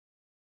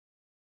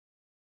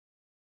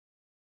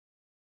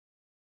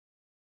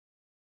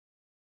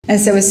And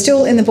so we're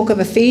still in the book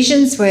of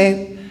Ephesians.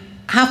 We're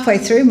halfway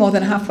through, more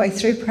than halfway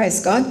through, praise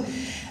God.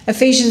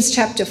 Ephesians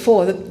chapter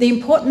 4. The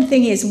important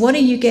thing is, what are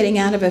you getting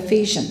out of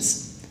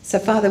Ephesians? So,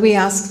 Father, we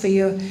ask for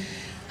you.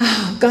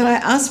 Oh, God, I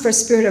ask for a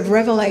spirit of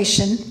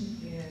revelation,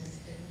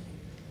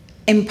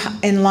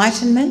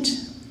 enlightenment,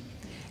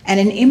 and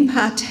an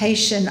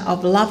impartation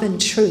of love and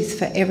truth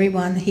for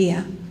everyone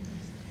here.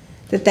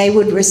 That they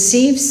would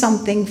receive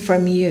something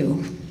from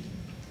you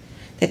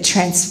that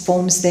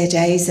transforms their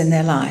days and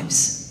their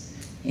lives.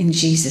 In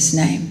Jesus'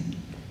 name.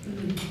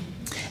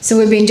 So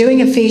we've been doing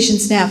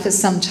Ephesians now for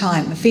some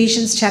time.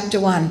 Ephesians chapter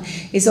 1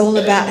 is all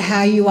about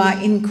how you are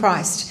in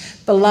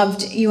Christ.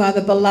 Beloved, you are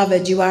the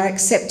beloved. You are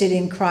accepted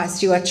in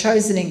Christ. You are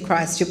chosen in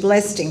Christ. You're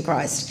blessed in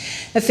Christ.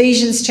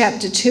 Ephesians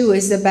chapter 2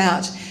 is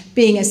about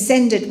being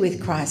ascended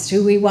with Christ,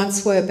 who we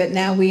once were, but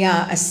now we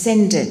are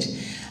ascended.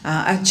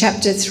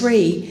 Chapter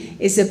 3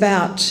 is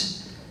about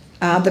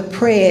the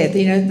prayer,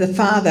 the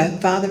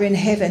Father in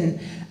heaven,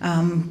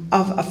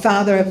 of a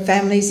father of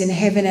families in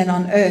heaven and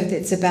on earth.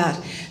 It's about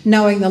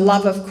knowing the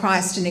love of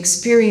Christ and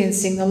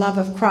experiencing the love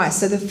of Christ.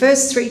 So the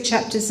first 3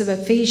 chapters of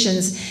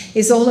Ephesians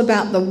is all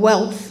about the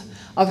wealth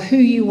of who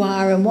you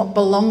are and what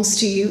belongs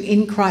to you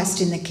in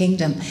Christ in the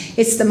kingdom.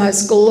 It's the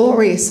most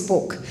glorious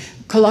book.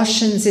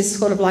 Colossians is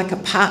sort of like a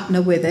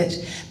partner with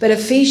it, but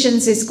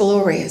Ephesians is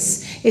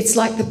glorious. It's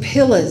like the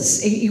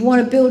pillars. You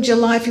want to build your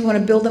life, you want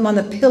to build them on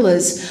the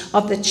pillars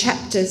of the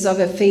chapters of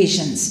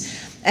Ephesians.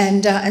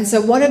 And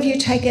so what have you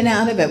taken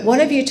out of it?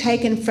 What have you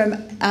taken from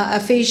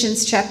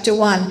Ephesians chapter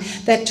 1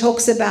 that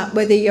talks about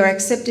whether you're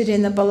accepted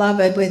in the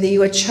beloved, whether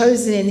you are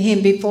chosen in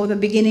him before the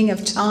beginning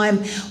of time?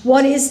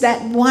 What is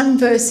that one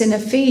verse in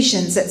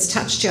Ephesians that's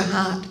touched your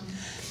heart?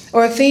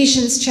 Or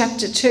Ephesians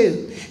chapter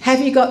 2. Have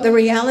you got the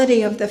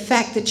reality of the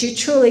fact that you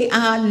truly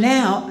are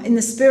now in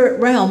the spirit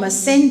realm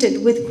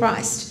ascended with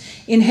Christ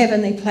in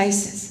heavenly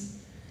places?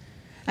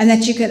 And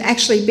that you can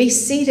actually be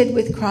seated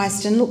with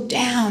Christ and look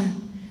down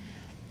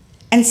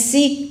and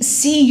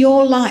see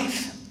your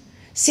life,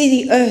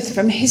 see the earth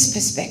from his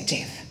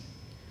perspective.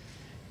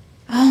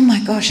 Oh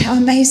my gosh, how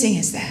amazing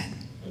is that?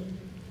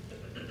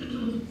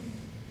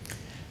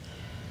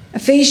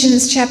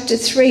 Ephesians chapter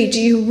 3, do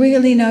you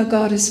really know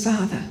God as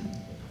Father?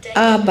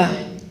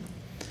 Abba,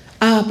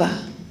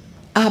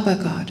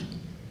 God.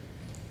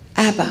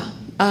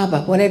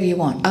 Abba, whatever you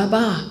want.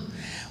 Abba,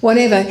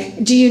 whatever.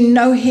 Do you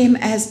know him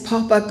as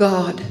Papa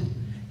God,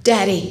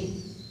 Daddy?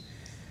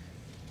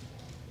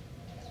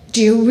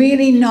 Do you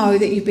really know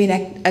that you've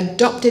been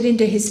adopted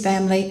into his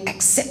family,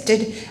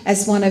 accepted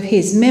as one of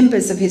his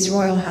members of his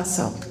royal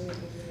household?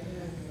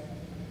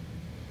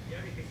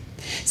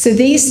 So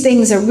these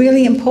things are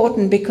really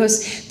important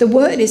because the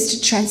word is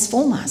to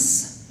transform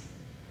us.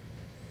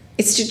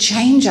 It's to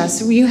change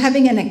us. You're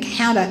having an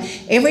encounter.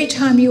 Every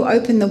time you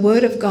open the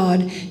word of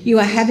God, you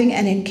are having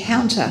an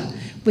encounter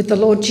with the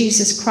Lord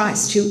Jesus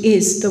Christ, who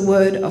is the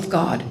word of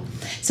God.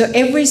 So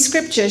every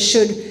scripture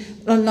should...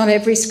 Well, not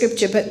every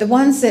scripture, but the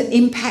ones that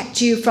impact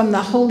you from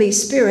the Holy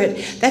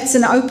Spirit, that's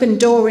an open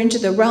door into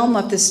the realm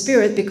of the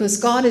Spirit, because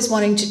God is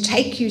wanting to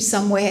take you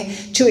somewhere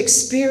to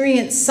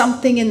experience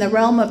something in the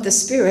realm of the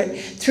Spirit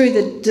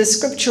through the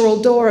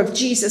scriptural door of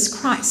Jesus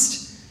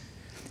Christ.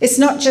 It's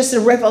not just a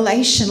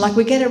revelation, like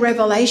we get a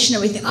revelation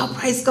and we think, oh,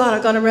 praise God,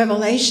 I got a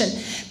revelation.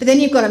 But then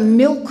you've got to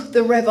milk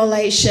the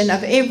revelation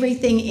of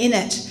everything in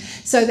it,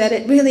 so that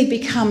it really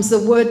becomes the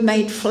word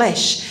made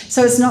flesh.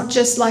 So it's not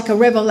just like a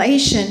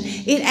revelation,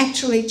 it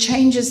actually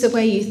changes the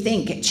way you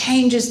think, it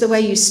changes the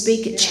way you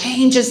speak, it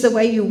changes the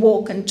way you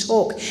walk and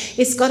talk.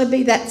 It's got to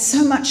be that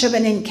so much of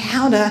an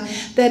encounter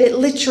that it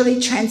literally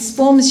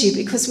transforms you,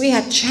 because we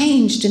are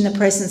changed in the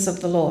presence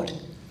of the Lord.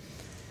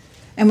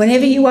 And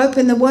whenever you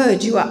open the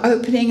word, you are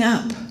opening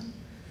up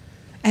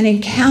an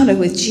encounter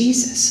with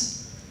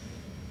Jesus.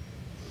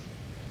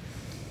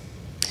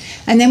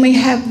 And then we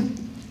have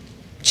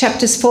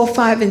chapters 4,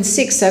 5 and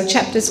 6. So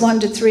chapters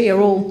 1 to 3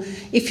 are all,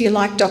 if you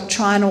like,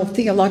 doctrinal,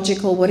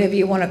 theological, whatever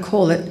you want to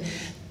call it,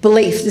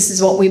 belief. This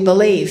is what we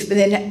believe. But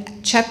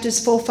then chapters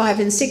 4, 5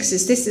 and 6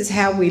 is this is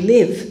how we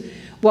live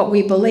what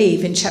we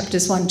believe in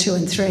chapters 1, 2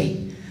 and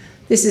 3.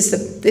 This is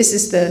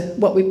the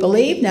what we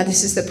believe. Now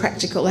this is the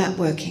practical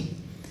outworking.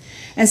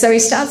 And so he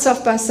starts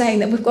off by saying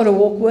that we've got to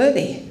walk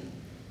worthy.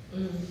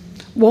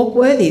 Walk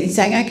worthy. He's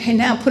saying, okay,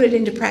 now put it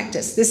into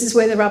practice. This is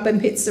where the rubber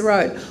hits the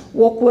road.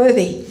 Walk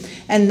worthy.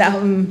 And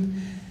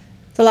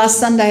the last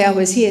Sunday I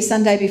was here,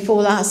 Sunday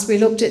before last, we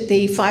looked at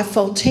the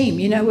fivefold team.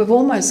 You know, we've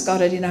almost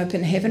got it in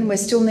open heaven. We're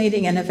still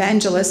needing an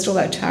evangelist,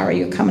 although Tara,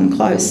 you're coming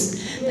close.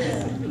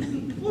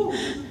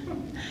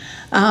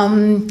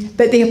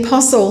 But the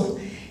apostle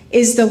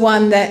is the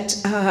one that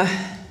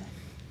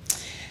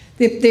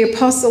the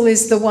apostle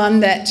is the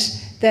one that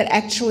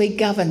actually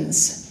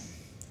governs.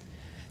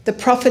 The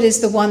prophet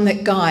is the one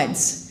that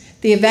guides.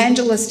 The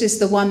evangelist is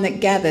the one that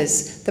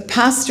gathers. The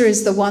pastor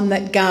is the one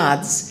that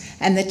guards.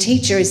 And the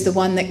teacher is the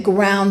one that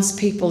grounds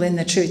people in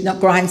the truth. Not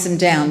grinds them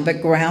down,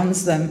 but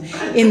grounds them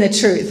in the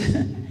truth.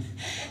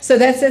 So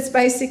that's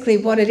basically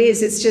what it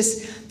is. It's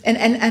just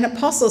And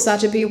apostles are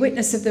to be a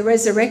witness of the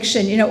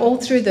resurrection. You know, all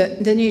through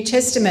the New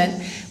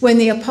Testament, when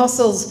the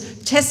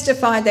apostles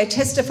testified, they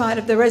testified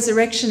of the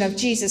resurrection of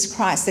Jesus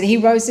Christ, that he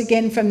rose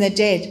again from the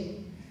dead.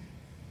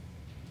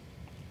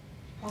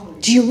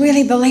 Do you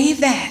really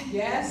believe that?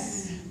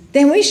 Yes.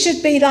 Then we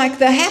should be like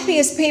the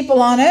happiest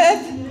people on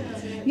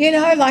earth. You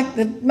know, like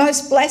the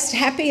most blessed,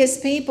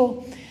 happiest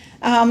people.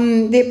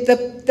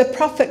 The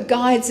prophet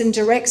guides and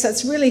directs. So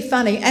it's really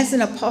funny. As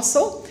an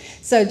apostle,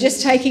 so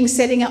just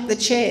setting up the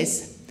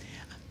chairs.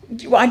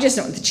 Well, I just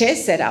don't want the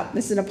chairs set up.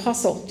 As an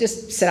apostle,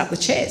 just set up the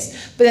chairs.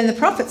 But then the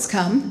prophets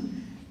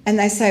come and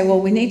they say, well,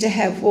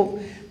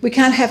 we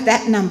can't have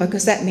that number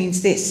because that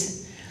means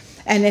this.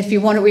 And if you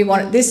want it, we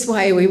want it this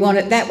way, we want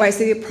it that way.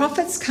 So the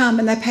prophets come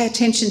and they pay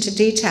attention to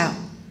detail.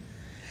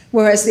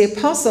 Whereas the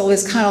apostle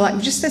is kind of like,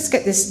 let's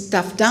get this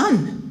stuff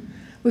done.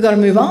 We've got to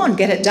move on,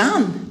 get it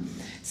done.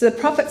 So the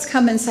prophets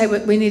come and say,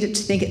 we need it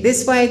to think it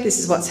this way. This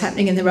is what's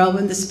happening in the realm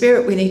of the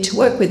Spirit. We need to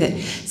work with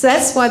it. So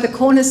that's why the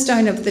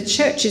cornerstone of the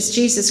church is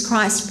Jesus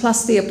Christ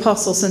plus the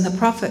apostles and the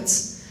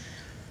prophets.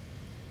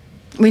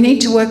 We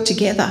need to work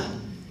together.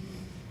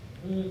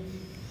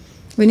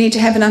 We need to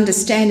have an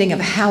understanding of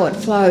how it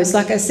flows.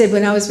 Like I said,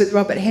 when I was with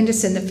Robert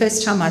Henderson, the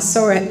first time I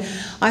saw it,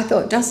 I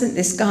thought, doesn't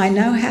this guy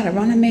know how to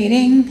run a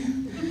meeting?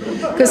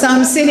 Because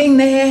I'm sitting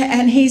there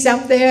and he's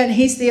up there and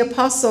he's the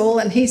apostle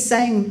and he's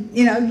saying,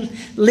 you know,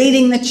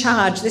 leading the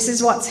charge. This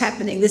is what's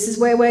happening. This is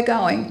where we're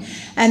going.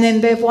 And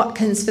then Bev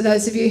Watkins, for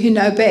those of you who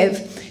know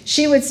Bev,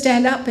 she would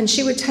stand up and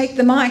she would take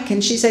the mic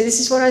and she'd say, this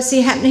is what I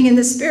see happening in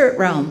the spirit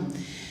realm.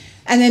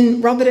 And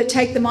then Robert would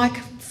take the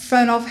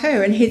microphone off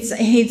her and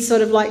he'd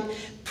sort of like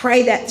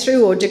pray that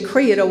through or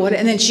decree it or whatever.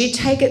 And then she'd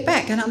take it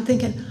back. And I'm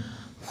thinking,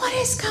 what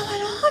is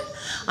going on?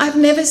 I've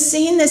never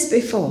seen this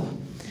before.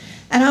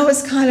 And I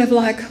was kind of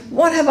like,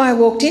 what have I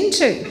walked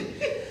into?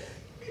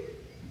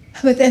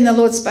 But then the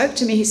Lord spoke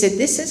to me. He said,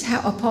 this is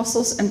how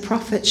apostles and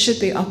prophets should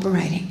be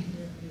operating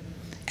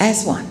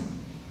as one.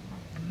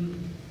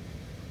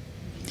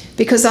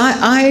 Because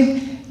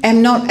I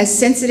am not as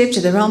sensitive to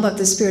the realm of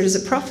the Spirit as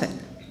a prophet.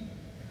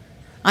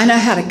 I know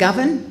how to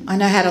govern. I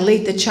know how to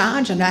lead the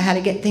charge. I know how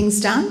to get things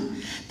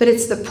done. But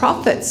it's the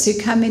prophets who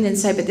come in and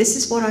say, but this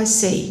is what I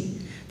see.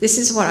 This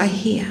is what I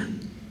hear.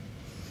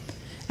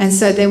 And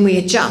so then we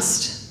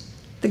adjust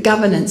the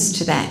governance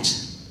to that.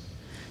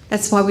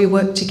 That's why we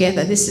work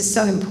together. This is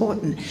so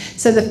important.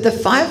 So the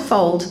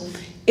fivefold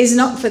is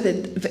not for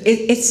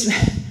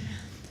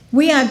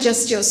we are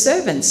just your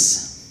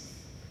servants.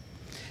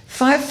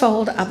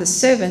 Fivefold are the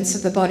servants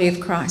of the body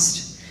of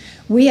Christ.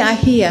 We are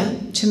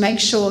here to make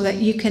sure that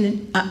you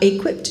are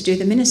equipped to do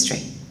the ministry.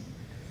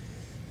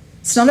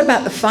 It's not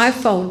about the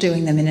fivefold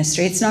doing the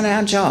ministry. It's not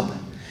our job.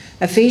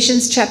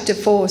 Ephesians chapter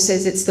 4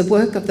 says it's the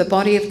work of the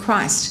body of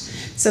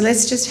Christ. So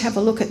let's just have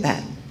a look at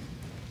that.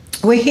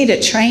 We're here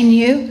to train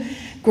you,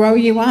 grow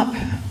you up,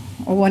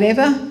 or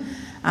whatever,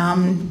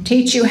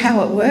 teach you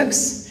how it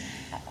works.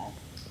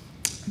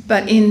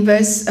 But in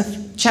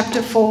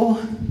chapter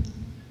 4,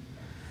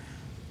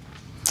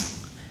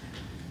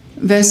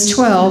 verse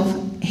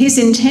 12, his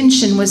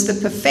intention was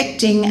the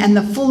perfecting and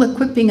the full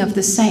equipping of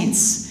the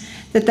saints,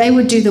 that they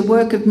would do the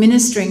work of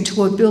ministering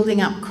toward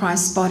building up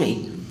Christ's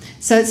body.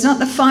 So it's not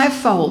the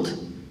fivefold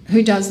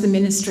who does the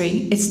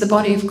ministry, it's the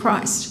body of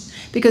Christ.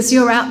 Because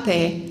you're out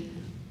there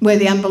where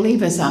the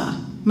unbelievers are.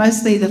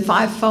 Mostly the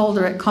fivefold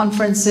are at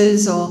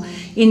conferences or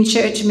in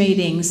church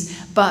meetings,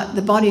 but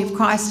the body of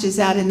Christ is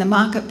out in the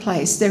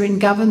marketplace. They're in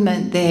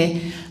government, they're,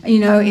 you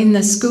know, in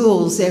the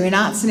schools, they're in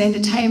arts and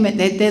entertainment,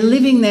 they're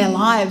living their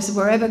lives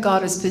wherever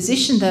God has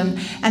positioned them,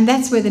 and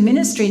that's where the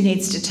ministry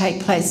needs to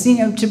take place, you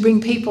know, to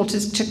bring people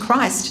to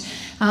Christ,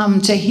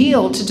 to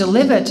heal, to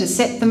deliver, to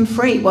set them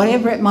free,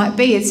 whatever it might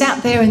be. It's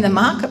out there in the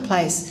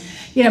marketplace.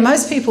 You know,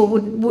 most people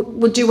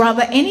would do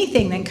rather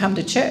anything than come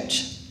to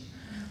church.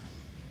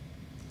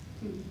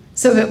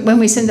 So that when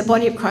we send the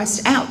body of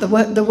Christ out, the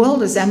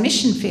world is our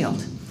mission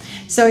field.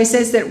 So he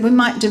says that we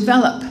might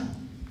develop,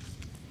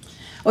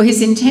 or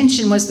his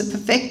intention was the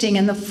perfecting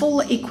and the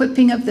full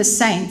equipping of the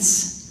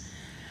saints,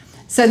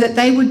 so that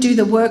they would do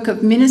the work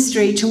of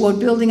ministry toward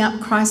building up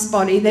Christ's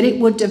body, that it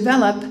would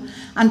develop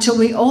until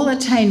we all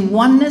attain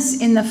oneness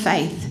in the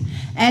faith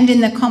and in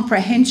the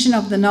comprehension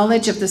of the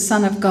knowledge of the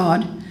Son of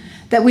God,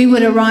 that we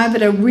would arrive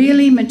at a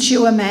really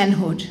mature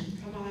manhood.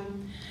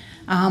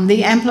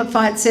 The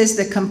Amplified says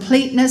the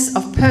completeness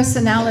of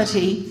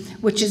personality,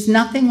 which is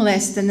nothing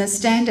less than the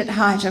standard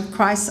height of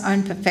Christ's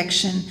own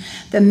perfection,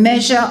 the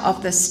measure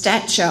of the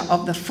stature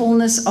of the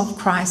fullness of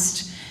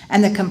Christ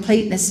and the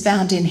completeness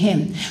found in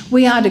him.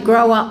 We are to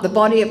grow up the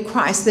body of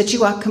Christ, that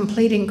you are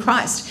complete in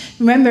Christ.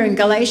 Remember in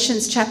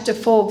Galatians chapter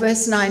 4,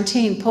 verse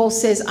 19, Paul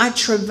says, I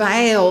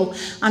travail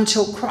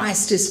until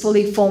Christ is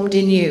fully formed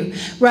in you.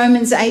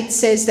 Romans 8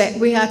 says that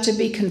we are to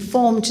be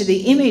conformed to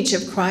the image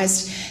of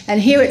Christ.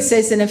 And here it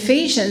says in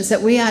Ephesians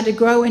that we are to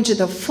grow into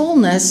the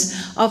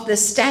fullness of the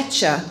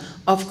stature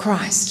of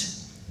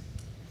Christ.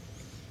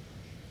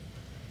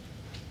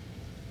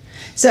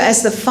 So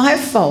as the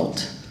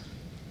fivefold,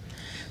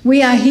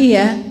 we are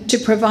here to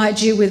provide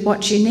you with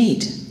what you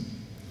need.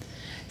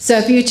 So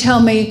if you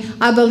tell me,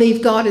 I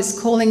believe God is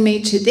calling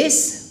me to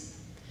this,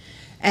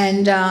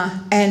 and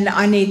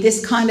I need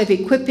this kind of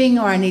equipping,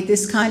 or I need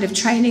this kind of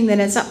training,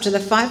 then it's up to the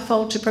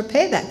fivefold to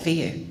prepare that for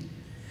you.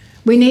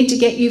 We need to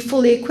get you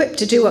fully equipped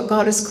to do what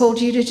God has called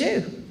you to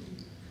do.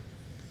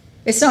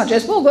 It's not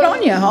just, well, good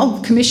on you,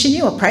 I'll commission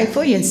you or pray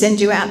for you and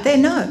send you out there.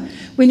 No,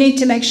 we need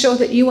to make sure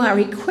that you are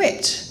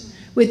equipped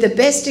with the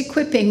best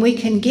equipping we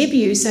can give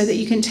you so that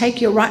you can take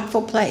your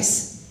rightful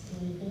place.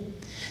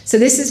 So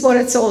this is what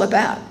it's all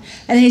about.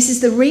 And he says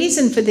the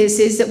reason for this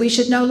is that we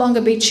should no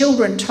longer be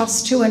children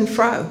tossed to and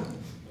fro.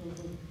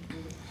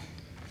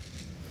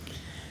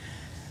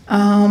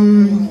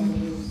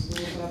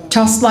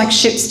 Tossed like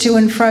ships to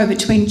and fro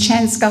between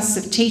chance gusts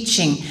of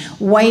teaching,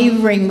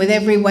 wavering with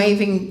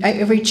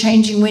every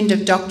changing wind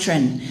of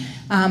doctrine,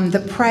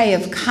 the prey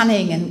of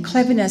cunning and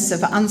cleverness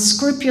of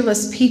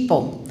unscrupulous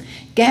people,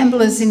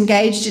 gamblers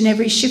engaged in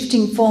every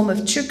shifting form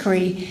of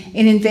trickery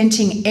in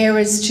inventing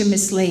errors to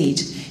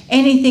mislead,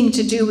 anything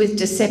to do with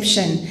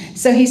deception.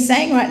 So he's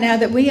saying right now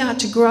that we are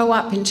to grow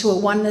up into a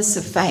oneness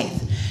of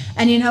faith.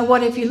 And you know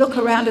what? If you look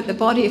around at the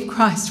body of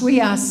Christ, we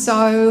are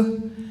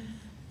so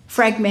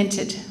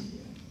fragmented.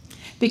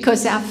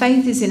 Because our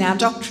faith is in our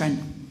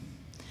doctrine.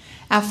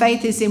 Our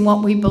faith is in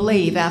what we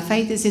believe. Our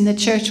faith is in the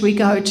church we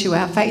go to.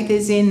 Our faith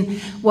is in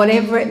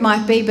whatever it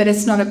might be, but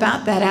it's not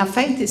about that. Our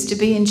faith is to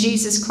be in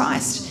Jesus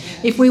Christ.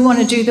 If we want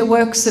to do the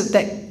works of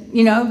that,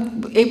 you know,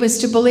 it was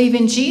to believe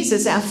in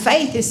Jesus. Our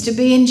faith is to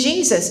be in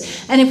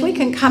Jesus. And if we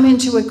can come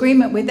into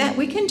agreement with that,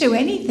 we can do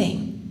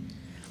anything.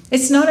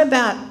 It's not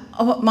about,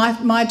 oh,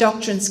 my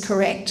doctrine's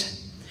correct.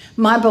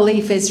 My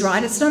belief is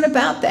right. It's not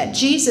about that.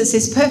 Jesus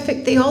is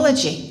perfect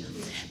theology.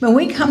 When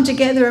we come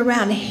together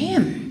around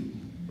him,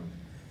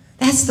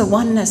 that's the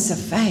oneness of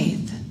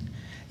faith.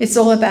 It's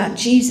all about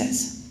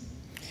Jesus.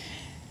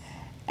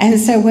 And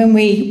so when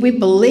we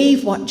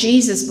believe what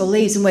Jesus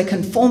believes and we're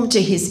conformed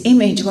to his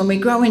image, when we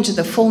grow into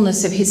the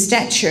fullness of his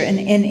stature and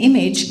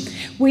image,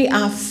 we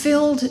are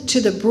filled to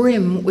the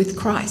brim with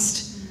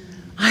Christ.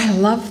 I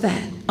love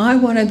that. I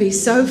want to be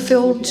so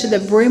filled to the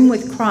brim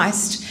with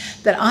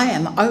Christ that I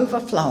am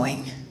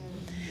overflowing,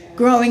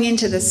 growing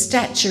into the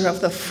stature of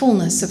the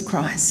fullness of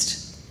Christ.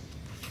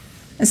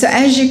 And so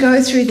as you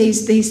go through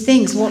these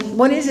things,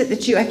 what is it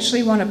that you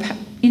actually want to,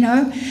 you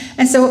know?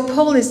 And so what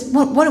Paul is,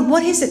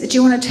 what is it that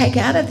you want to take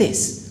out of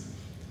this?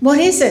 What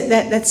is it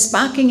that's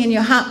sparking in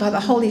your heart by the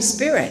Holy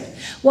Spirit?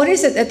 What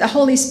is it that the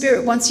Holy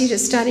Spirit wants you to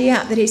study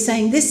out, that he's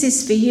saying, this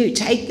is for you,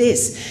 take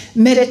this,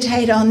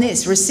 meditate on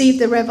this, receive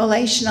the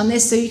revelation on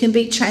this so you can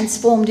be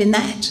transformed in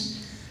that.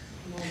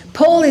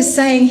 Paul is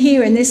saying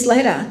here in this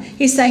letter,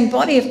 he's saying,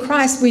 body of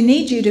Christ, we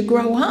need you to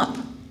grow up.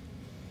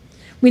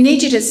 We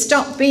need you to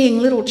stop being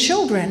little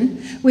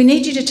children. We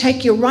need you to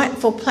take your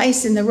rightful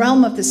place in the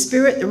realm of the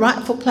Spirit, the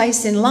rightful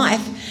place in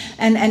life,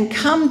 and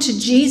come to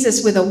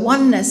Jesus with a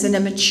oneness and a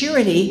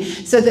maturity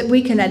so that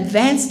we can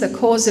advance the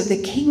cause of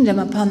the kingdom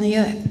upon the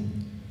earth.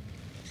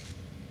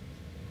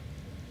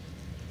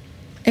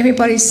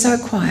 Everybody's so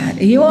quiet.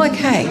 Are you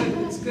okay?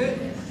 That's good.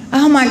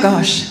 Oh my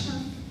gosh.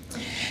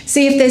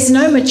 See, if there's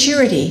no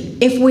maturity,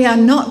 if we are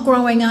not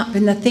growing up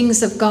in the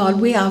things of God,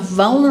 we are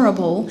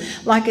vulnerable,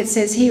 like it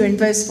says here in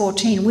verse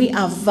 14, we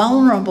are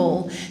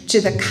vulnerable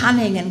to the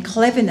cunning and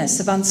cleverness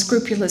of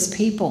unscrupulous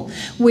people.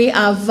 We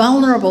are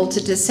vulnerable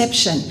to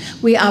deception.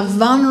 We are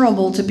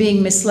vulnerable to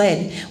being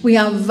misled. We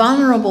are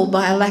vulnerable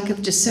by a lack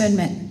of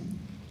discernment.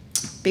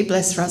 Be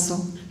blessed,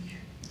 Russell.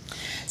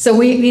 So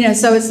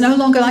so it's no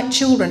longer like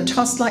children,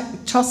 tossed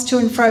to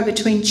and fro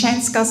between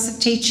chance gusts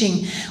of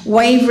teaching,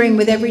 wavering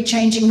with every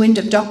changing wind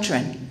of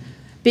doctrine,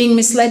 being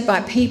misled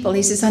by people.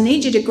 He says, I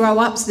need you to grow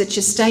up so that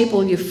you're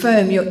stable, you're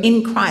firm, you're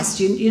in Christ.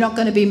 You're not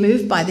going to be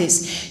moved by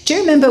this. Do you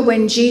remember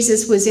when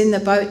Jesus was in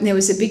the boat and there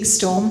was a big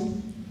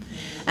storm?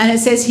 And it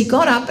says he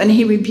got up and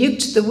he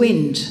rebuked the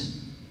wind.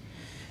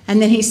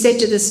 And then he said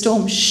to the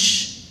storm,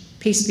 shh,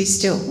 peace be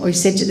still. Or he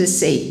said to the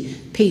sea,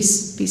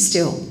 peace be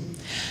still.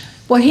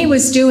 What he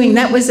was doing,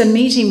 that was a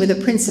meeting with a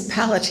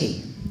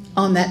principality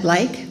on that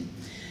lake.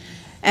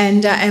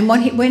 And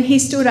when he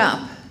stood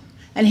up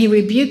and he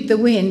rebuked the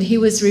wind, he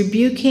was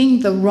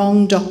rebuking the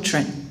wrong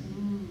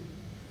doctrine.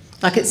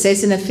 Like it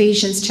says in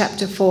Ephesians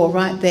chapter 4,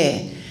 right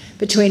there,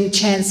 between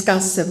chance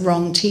gusts of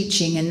wrong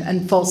teaching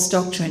and false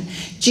doctrine.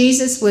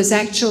 Jesus was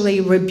actually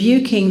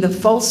rebuking the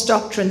false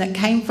doctrine that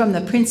came from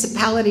the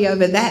principality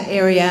over that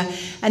area.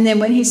 And then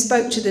when he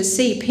spoke to the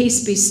sea,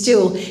 peace be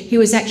still, he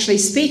was actually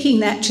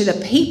speaking that to the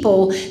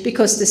people,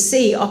 because the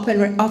sea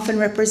often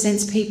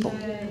represents people.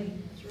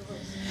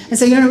 And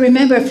so you got to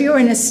remember, if you're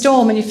in a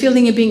storm and you're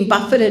feeling you're being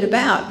buffeted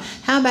about,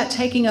 how about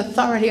taking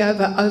authority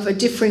over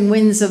differing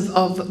winds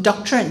of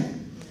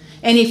doctrine,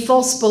 any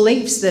false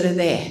beliefs that are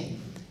there,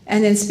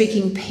 and then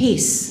speaking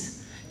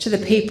peace to the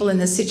people in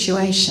the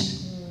situation.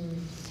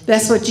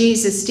 That's what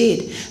Jesus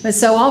did. But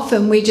so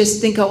often we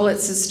just think, oh, well,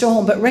 it's a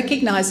storm. But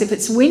recognize if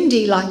it's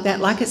windy like that,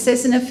 like it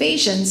says in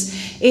Ephesians,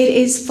 it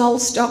is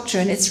false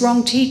doctrine. It's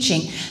wrong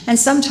teaching. And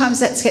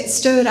sometimes that gets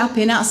stirred up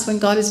in us when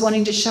God is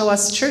wanting to show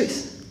us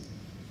truth.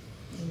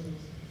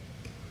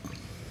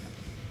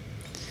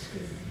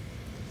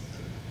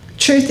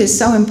 Truth is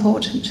so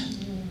important.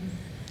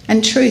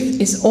 And truth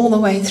is all the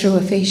way through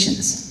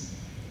Ephesians.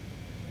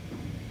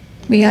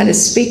 We are to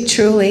speak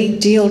truly,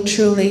 deal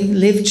truly,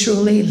 live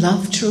truly,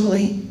 love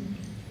truly.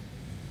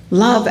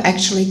 Love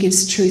actually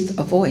gives truth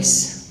a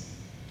voice.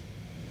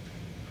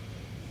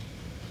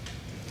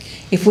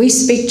 If we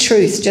speak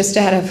truth just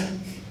out of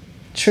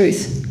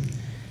truth,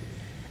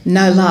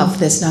 no love,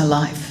 there's no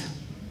life.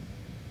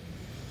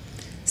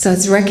 So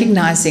it's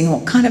recognising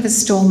what kind of a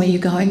storm are you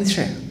going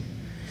through.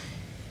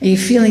 Are you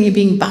feeling you're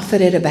being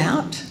buffeted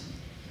about?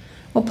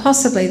 Or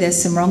possibly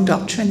there's some wrong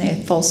doctrine there,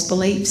 false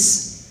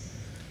beliefs.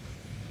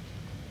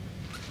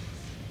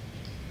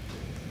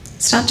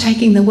 Start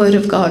taking the word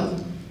of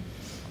God.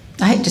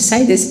 I hate to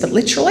say this, but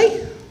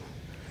literally,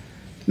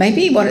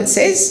 maybe what it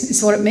says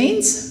is what it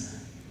means.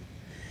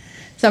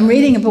 So I'm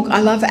reading a book.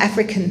 I love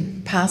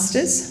African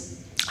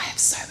pastors. I have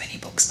so many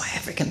books by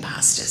African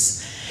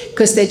pastors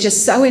because they're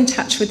just so in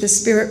touch with the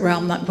spirit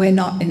realm that we're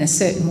not in a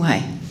certain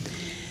way.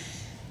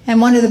 And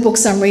one of the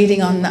books I'm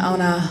reading on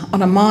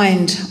the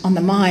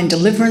mind,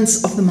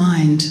 deliverance of the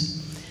mind.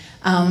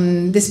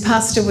 This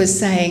pastor was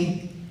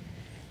saying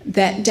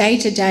that day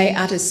to day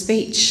utter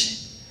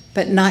speech,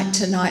 but night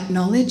to night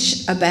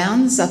knowledge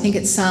abounds. I think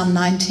it's Psalm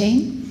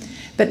 19.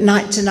 But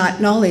night to night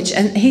knowledge.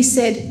 And he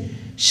said,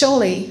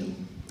 surely,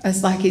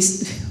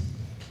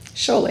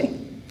 surely,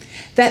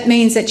 that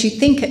means that you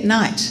think at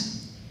night,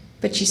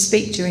 but you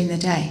speak during the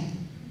day,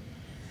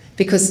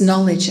 because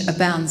knowledge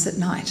abounds at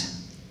night.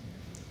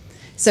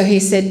 So he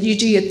said, you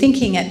do your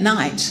thinking at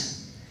night,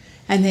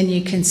 and then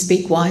you can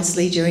speak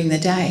wisely during the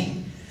day.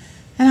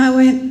 And I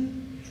went,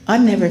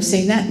 I'd never have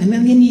seen that in a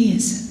million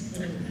years,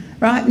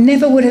 right?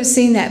 Never would have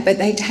seen that, but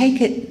they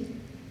take it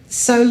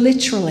so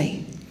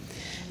literally.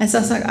 And so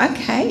I was like,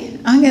 okay,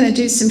 I'm going to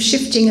do some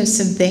shifting of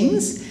some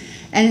things.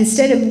 And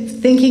instead of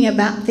thinking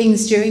about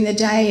things during the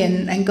day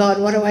and God,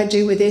 what do I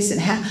do with this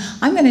and how,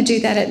 I'm going to do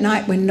that at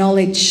night when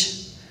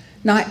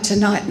night to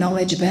night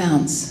knowledge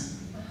abounds,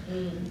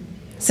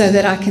 so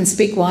that I can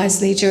speak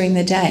wisely during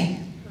the day.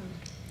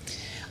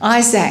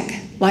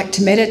 Isaac liked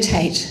to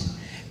meditate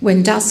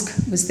when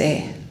dusk was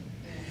there.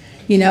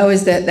 You know,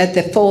 as at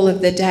the fall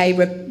of the day,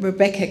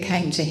 Rebecca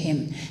came to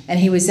him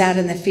and he was out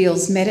in the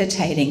fields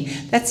meditating.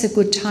 That's a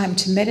good time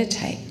to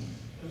meditate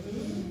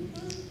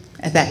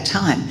at that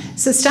time.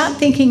 So start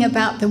thinking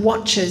about the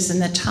watches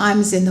and the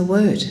times in the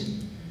Word.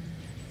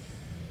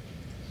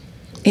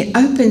 It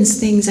opens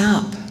things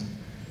up.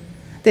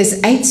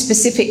 There's 8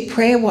 specific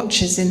prayer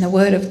watches in the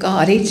Word of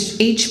God.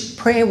 Each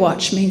prayer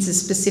watch means a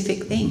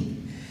specific thing.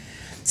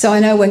 So I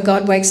know when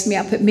God wakes me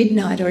up at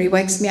midnight or he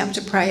wakes me up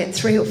to pray at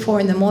 3 or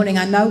 4 in the morning,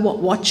 I know what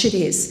watch it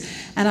is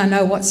and I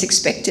know what's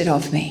expected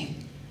of me.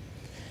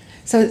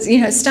 So,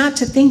 start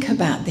to think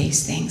about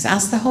these things.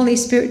 Ask the Holy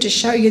Spirit to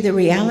show you the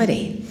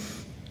reality.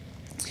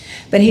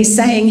 But he's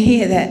saying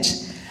here that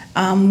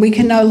we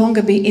can no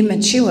longer be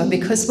immature,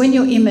 because when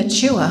you're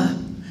immature,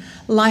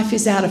 life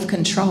is out of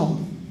control.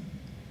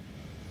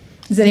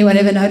 Has anyone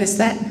ever noticed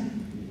that?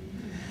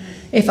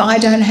 If I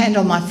don't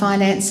handle my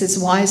finances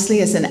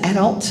wisely as an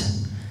adult,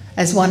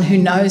 as one who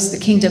knows the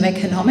kingdom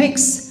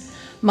economics,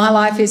 my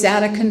life is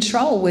out of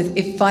control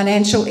with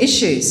financial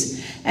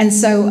issues. And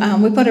so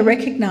we've got to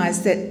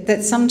recognise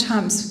that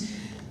sometimes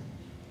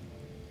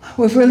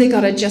we've really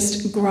got to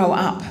just grow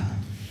up.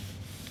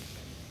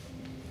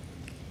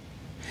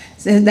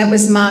 So that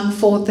was Mark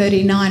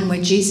 4:39,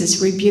 where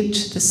Jesus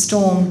rebuked the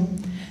storm.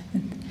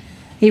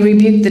 He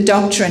rebuked the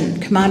doctrine,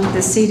 commanded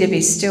the sea to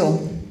be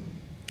still.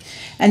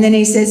 And then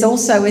he says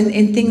also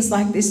in things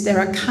like this, there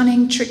are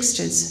cunning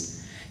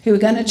tricksters who are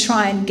going to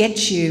try and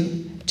get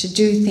you to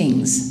do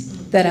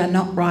things that are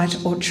not right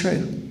or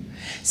true.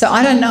 So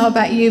I don't know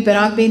about you, but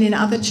I've been in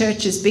other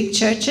churches, big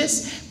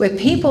churches, where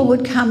people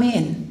would come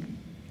in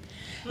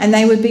and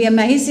they would be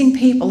amazing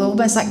people,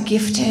 almost like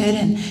gifted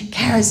and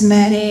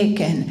charismatic,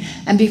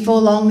 and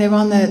before long they're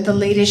on the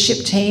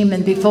leadership team,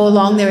 and before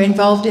long they're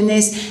involved in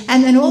this.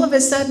 And then all of a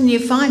sudden you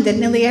find that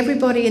nearly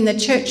everybody in the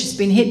church has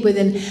been hit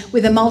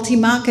with a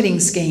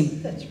multi-marketing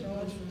scheme. That's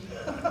right.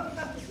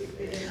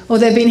 Or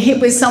they've been hit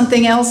with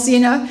something else,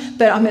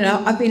 But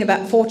I've been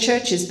about 4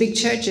 churches, big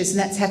churches, and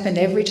that's happened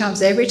every time.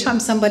 So every time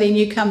somebody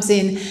new comes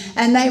in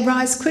and they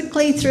rise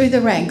quickly through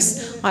the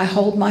ranks, I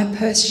hold my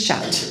purse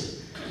shut,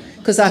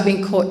 because I've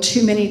been caught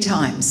too many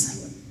times.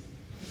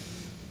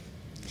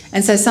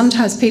 And so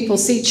sometimes people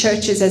see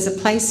churches as a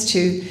place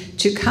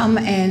to come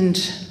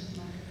and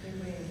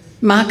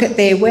market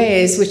their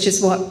wares, which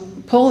is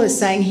what Paul is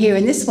saying here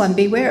in this one.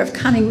 Beware of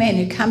cunning men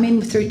who come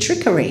in through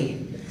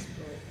trickery.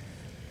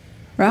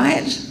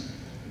 Right?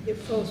 Get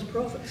false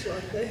prophets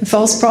like that.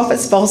 False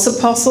prophets, false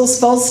apostles,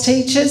 false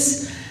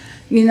teachers.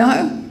 We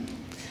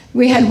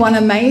had one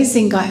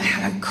amazing guy,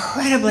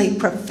 incredibly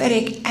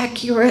prophetic,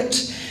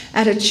 accurate,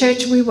 at a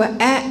church we were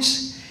at,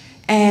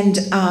 and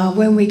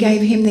when we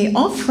gave him the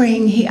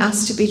offering, he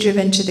asked to be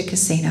driven to the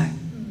casino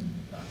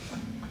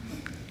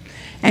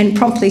and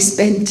promptly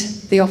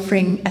spent the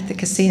offering at the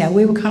casino.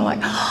 We were kind of like,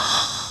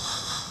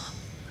 oh.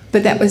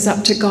 But that was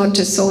up to God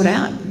to sort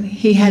out.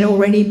 He had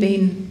already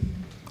been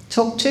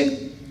talked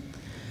to.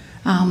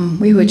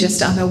 We were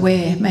just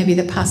unaware. Maybe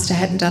the pastor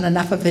hadn't done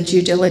enough of the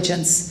due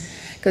diligence,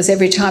 because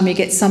every time you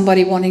get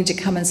somebody wanting to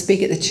come and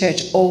speak at the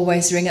church,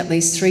 always ring at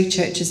least 3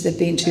 churches they've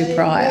been to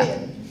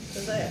prior.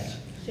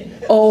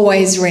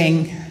 Always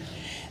ring,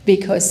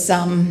 because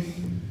sometimes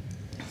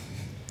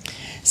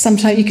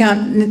you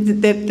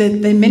can't,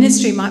 the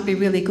ministry might be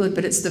really good,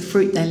 but it's the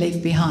fruit they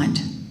leave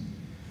behind.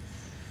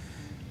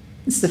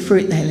 It's the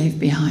fruit they leave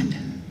behind.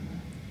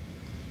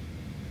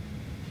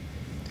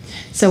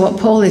 So what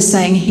Paul is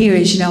saying here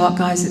is, you know what,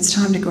 guys, it's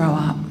time to grow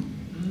up.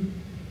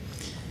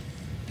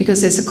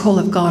 Because there's a call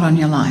of God on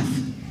your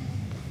life.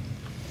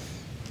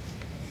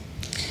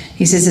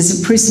 He says,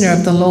 as a prisoner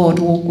of the Lord,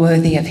 walk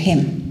worthy of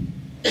him.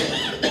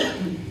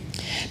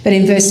 But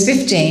in verse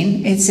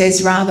 15, it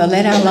says, rather,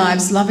 let our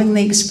lives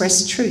lovingly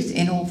express truth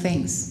in all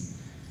things.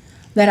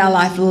 Let our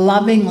life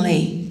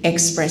lovingly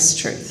express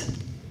truth.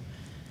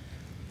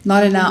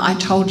 Not in a I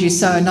told you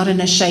so, not in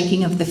a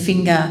shaking of the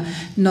finger,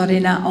 not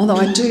in a, although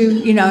I do,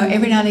 you know,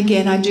 every now and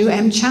again I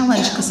am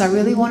challenged because I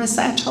really want to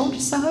say I told you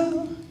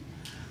so.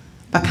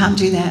 I can't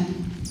do that.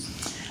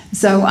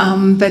 So,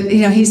 but,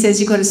 you know, he says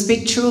you've got to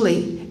speak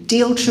truly,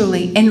 deal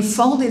truly,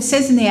 enfolded, it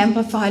says in the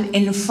Amplified,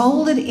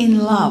 enfolded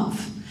in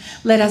love.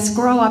 Let us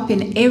grow up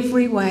in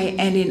every way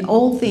and in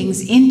all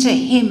things into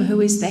him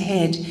who is the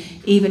head,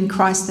 even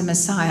Christ the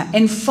Messiah.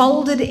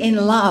 Enfolded in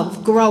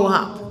love, grow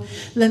up.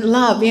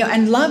 Love, you know,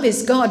 and love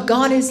is God.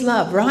 God is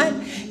love, right?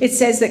 It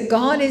says that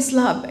God is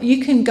love.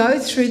 You can go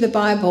through the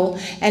Bible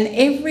and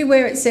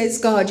everywhere it says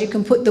God, you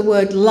can put the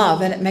word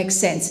love and it makes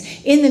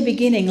sense. In the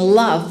beginning,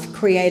 love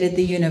created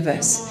the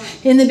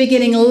universe. In the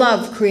beginning,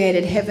 love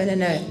created heaven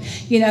and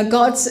earth. You know,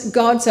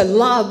 God's a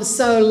love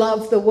so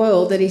loved the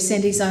world that he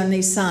sent his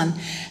only son.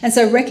 And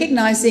so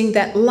recognizing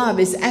that love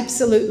is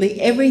absolutely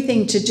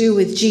everything to do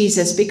with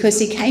Jesus, because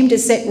he came to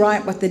set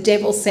right what the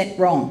devil set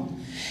wrong.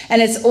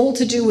 And it's all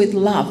to do with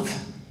love.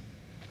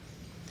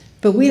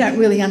 But we don't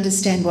really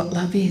understand what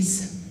love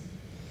is.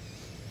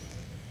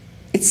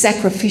 It's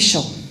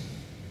sacrificial.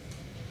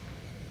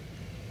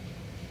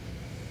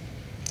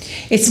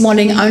 It's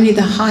wanting only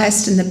the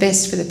highest and the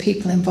best for the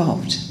people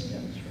involved.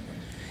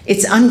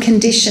 It's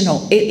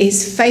unconditional. It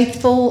is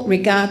faithful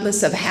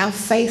regardless of how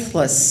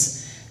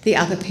faithless the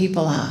other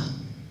people are.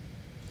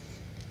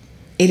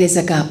 It is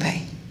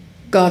agape,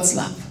 God's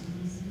love.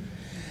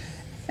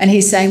 And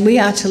he's saying we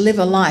are to live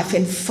a life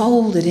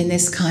enfolded in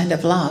this kind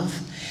of love.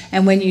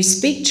 And when you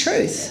speak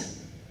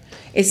truth,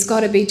 it's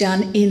got to be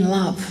done in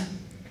love.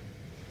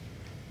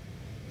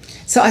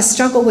 So I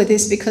struggle with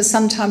this because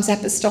sometimes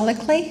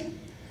apostolically,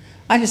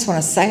 I just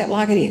want to say it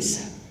like it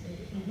is.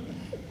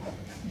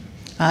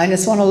 I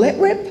just want to let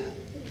rip.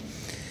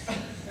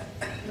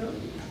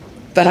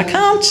 But I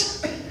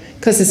can't,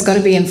 because it's got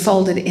to be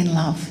enfolded in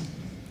love.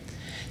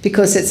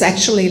 Because it's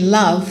actually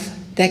love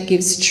that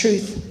gives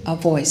truth a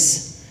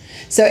voice.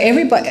 So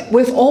everybody,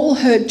 we've all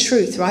heard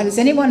truth, right? Has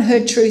anyone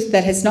heard truth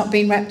that has not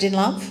been wrapped in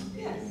love?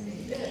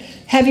 Yes.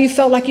 Have you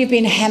felt like you've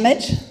been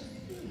hammered?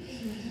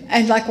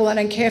 And like, well, I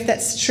don't care if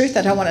that's the truth.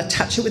 I don't want to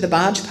touch it with a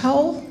barge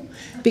pole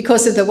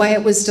because of the way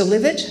it was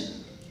delivered.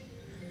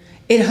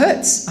 It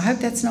hurts. I hope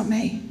that's not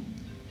me.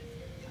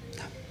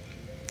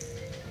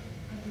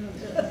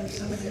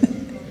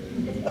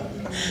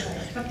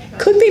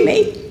 Could be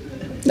me.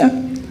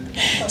 No.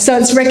 So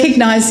it's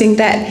recognising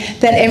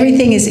that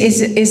everything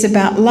is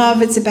about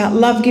love. It's about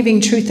love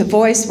giving truth a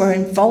voice. We're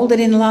enfolded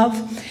in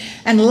love.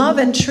 And love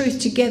and truth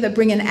together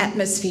bring an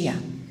atmosphere.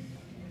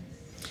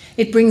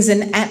 It brings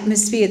an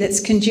atmosphere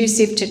that's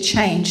conducive to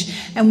change.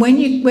 And when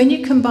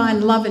you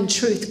combine love and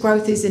truth,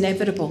 growth is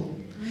inevitable.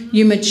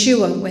 You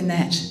mature when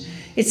that.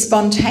 It's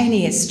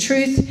spontaneous.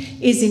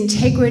 Truth is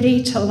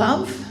integrity to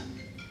love.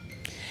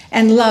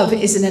 And love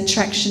is an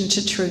attraction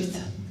to truth.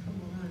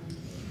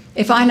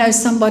 If I know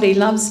somebody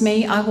loves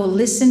me, I will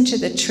listen to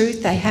the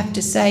truth they have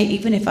to say,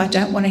 even if I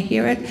don't want to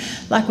hear it.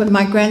 Like when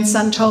my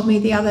grandson told me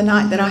the other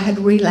night that I had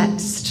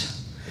relapsed.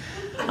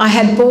 I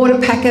had bought a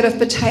packet of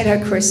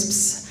potato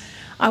crisps.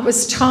 I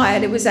was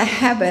tired. It was a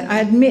habit.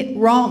 I admit,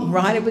 wrong,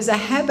 right? It was a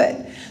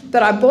habit.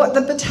 But I bought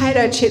the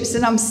potato chips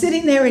and I'm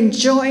sitting there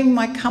enjoying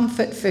my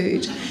comfort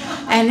food.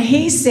 And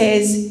he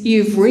says,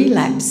 you've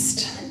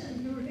relapsed.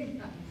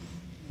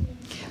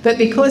 But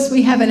because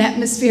we have an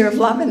atmosphere of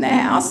love in the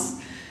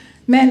house,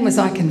 man, was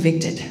I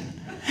convicted.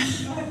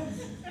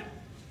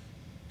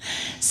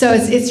 So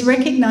it's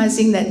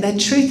recognising that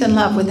truth and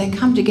love, when they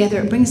come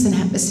together, it brings an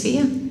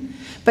atmosphere.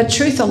 But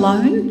truth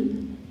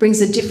alone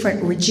brings a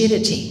different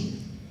rigidity.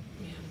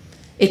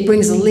 It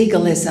brings a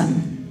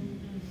legalism.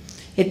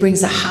 It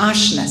brings a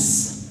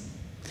harshness.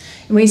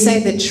 And we say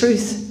that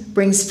truth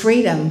brings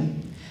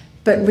freedom,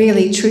 but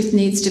really truth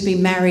needs to be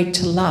married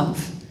to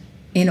love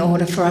in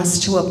order for us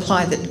to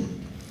apply that.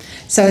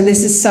 So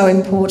this is so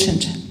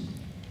important.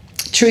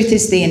 Truth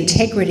is the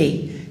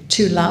integrity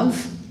to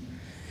love,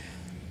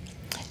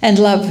 and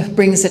love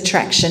brings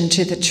attraction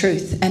to the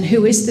truth. And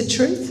who is the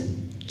truth?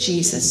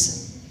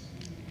 Jesus.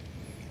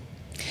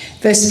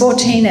 Verse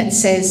 14, it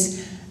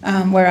says,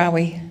 where are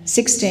we?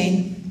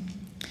 16.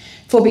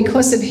 For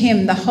because of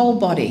him, the whole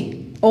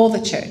body, all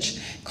the church,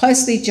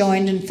 closely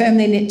joined and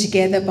firmly knit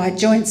together by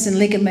joints and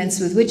ligaments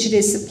with which it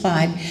is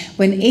supplied,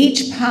 when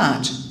each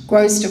part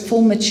grows to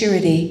full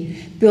maturity,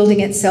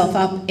 building itself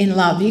up in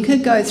love. You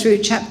could go through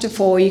chapter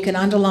 4, you can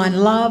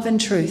underline love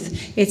and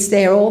truth. It's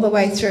there all the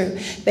way through.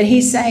 But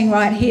he's saying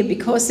right here,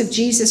 because of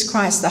Jesus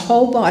Christ, the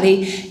whole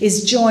body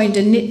is joined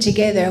and knit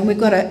together,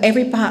 and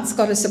every part's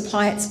got to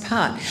supply its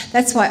part.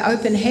 That's why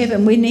open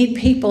heaven, we need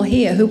people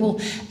here who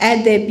will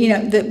add their,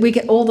 that we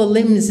get all the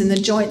limbs and the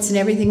joints and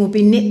everything will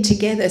be knit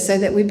together so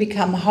that we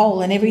become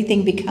whole and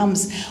everything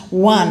becomes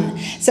one.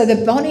 So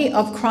the body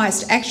of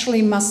Christ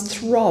actually must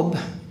throb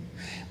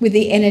with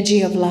the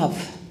energy of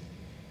love.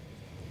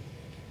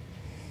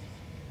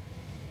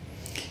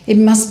 It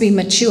must be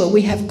mature.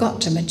 We have got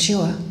to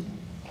mature.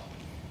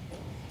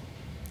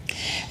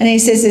 And he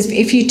says,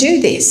 if you do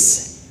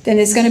this, then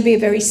there's going to be a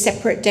very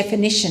separate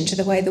definition to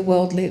the way the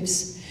world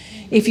lives.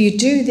 If you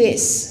do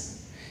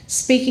this,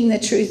 speaking the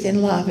truth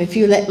in love, if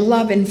you let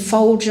love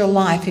enfold your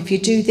life, if you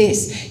do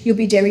this, you'll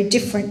be very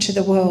different to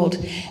the world.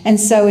 And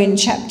so in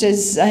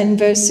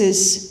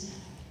verses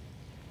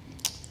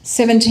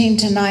 17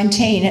 to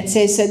 19, it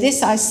says, so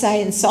this I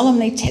say and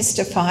solemnly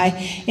testify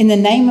in the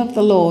name of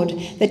the Lord,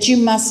 that you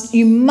must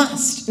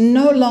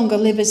no longer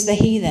live as the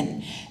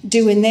heathen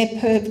do in their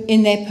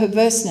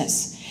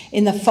perverseness,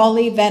 in the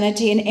folly,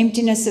 vanity and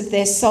emptiness of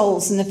their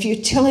souls, and the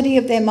futility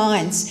of their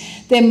minds.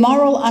 Their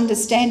moral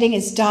understanding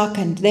is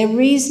darkened, their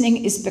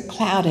reasoning is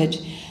beclouded.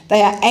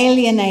 They are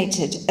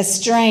alienated,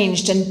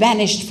 estranged and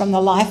banished from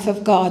the life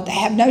of God. They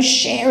have no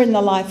share in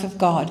the life of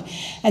God.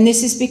 And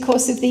this is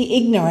because of the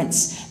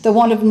ignorance, the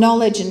want of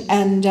knowledge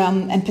and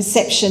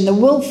perception, the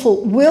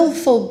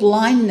willful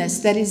blindness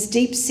that is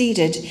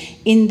deep-seated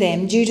in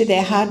them due to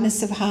their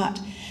hardness of heart,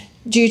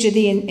 due to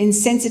the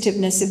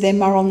insensitiveness of their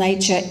moral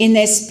nature, in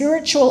their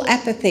spiritual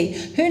apathy.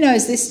 Who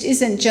knows, this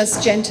isn't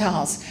just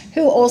Gentiles,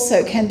 who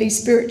also can be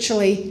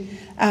spiritually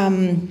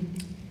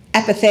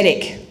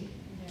apathetic.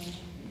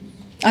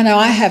 I know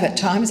I have at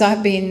times. I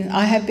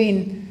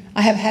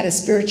have had a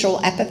spiritual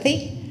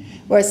apathy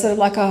where it's sort of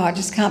like, I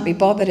just can't be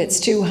bothered. It's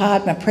too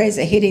hard. My prayers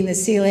are hitting the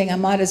ceiling. I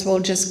might as well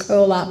just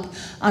curl up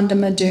under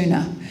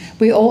Maduna.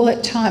 We all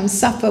at times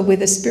suffer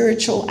with a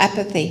spiritual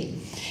apathy.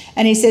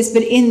 And he says,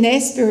 but in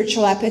their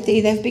spiritual apathy,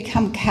 they've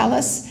become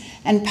callous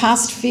and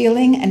past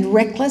feeling and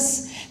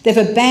reckless. They've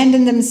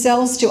abandoned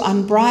themselves to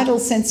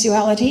unbridled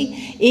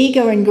sensuality,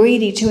 eager and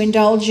greedy to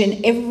indulge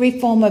in every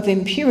form of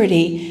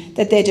impurity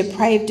that their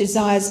depraved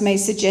desires may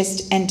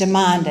suggest and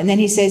demand. And then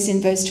he says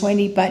in verse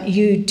 20, but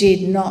you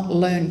did not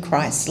learn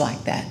Christ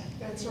like that.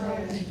 That's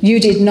right. You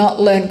did not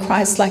learn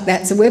Christ like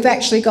that. So we've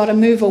actually got to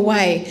move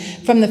away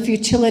from the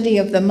futility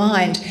of the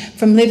mind,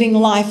 from living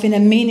life in a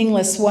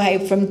meaningless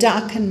way, from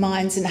darkened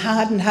minds and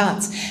hardened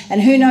hearts.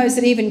 And who knows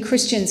that even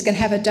Christians can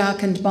have a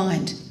darkened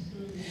mind.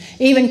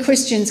 Even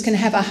Christians can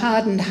have a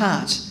hardened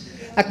heart,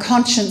 a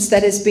conscience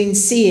that has been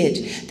seared,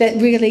 that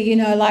really,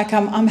 like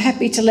I'm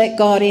happy to let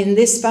God in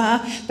this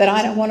far, but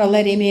I don't want to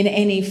let him in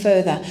any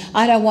further.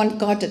 I don't want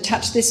God to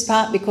touch this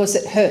part because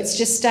it hurts.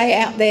 Just stay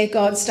out there,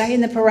 God, stay in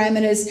the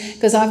parameters,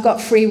 because I've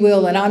got free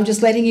will and I'm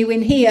just letting you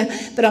in here,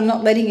 but I'm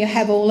not letting you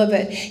have all of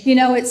it.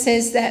 It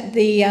says that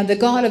the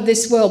God of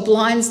this world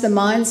blinds the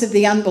minds of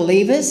the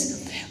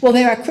unbelievers. Well,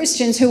 there are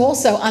Christians who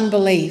also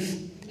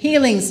unbelieve.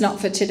 Healing's not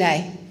for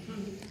today.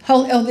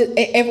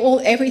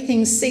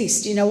 Everything's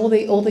ceased, all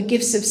the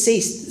gifts have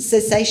ceased,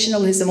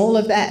 cessationalism, all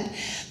of that.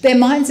 Their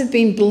minds have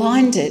been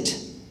blinded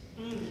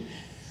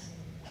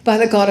by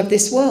the God of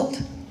this world.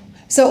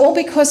 So all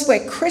because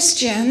we're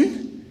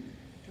Christian,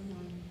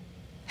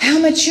 how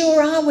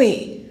mature are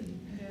we?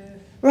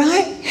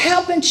 Right?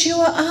 How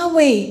mature are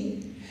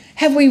we?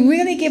 Have we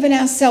really given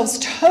ourselves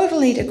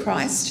totally to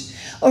Christ?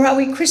 Or are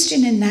we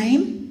Christian in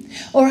name?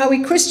 Or are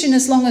we Christian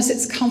as long as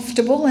it's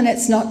comfortable and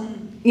it's not,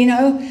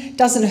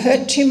 doesn't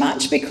hurt too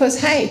much,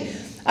 because, hey,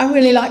 I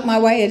really like my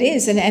way it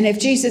is. And if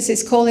Jesus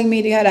is calling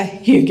me to go to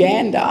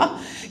Uganda,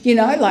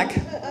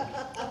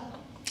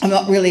 I'm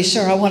not really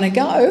sure I want to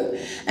go.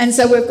 And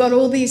so we've got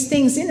all these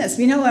things in us,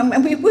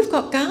 and we've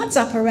got guards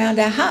up around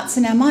our hearts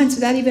and our minds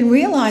without even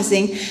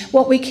realising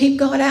what we keep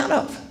God out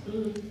of.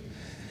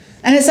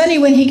 And it's only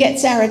when he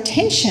gets our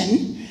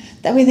attention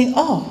that we think,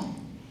 oh,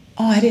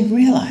 I didn't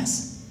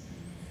realise.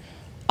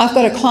 I've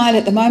got a client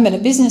at the moment, a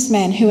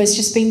businessman, who has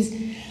just been...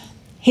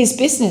 His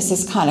business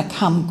has kind of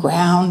come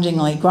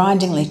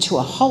grindingly to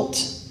a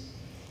halt.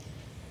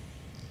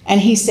 And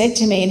he said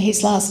to me in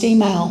his last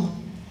email,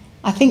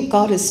 I think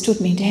God has stood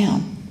me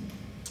down.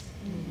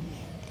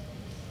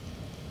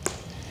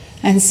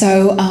 And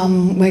so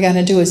we're going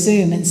to do a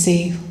Zoom and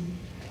see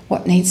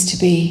what needs to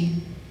be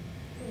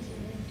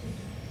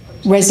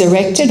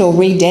resurrected or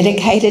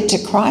rededicated to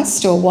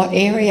Christ, or what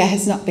area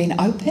has not been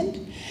opened.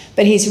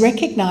 But he's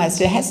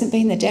recognised it hasn't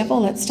been the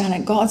devil that's done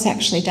it. God's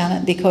actually done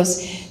it,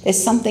 because there's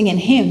something in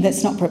him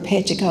that's not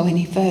prepared to go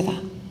any further.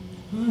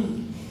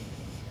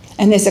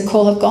 And there's a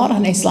call of God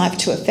on his life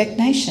to affect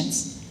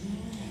nations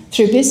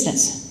through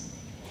business.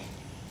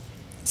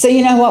 So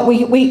you know what?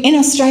 We in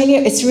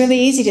Australia, it's really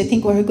easy to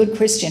think we're a good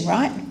Christian,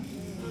 right?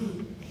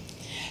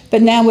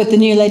 But now with the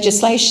new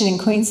legislation in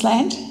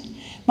Queensland,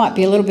 might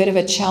be a little bit of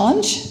a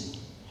challenge,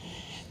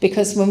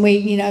 because when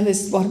we,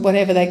 there's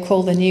whatever they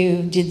call the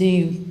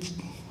new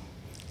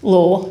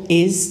law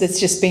is that's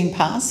just been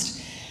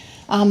passed,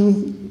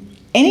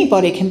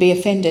 anybody can be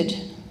offended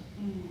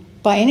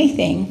by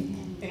anything.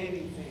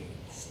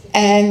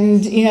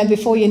 And,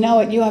 before you know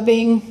it, you are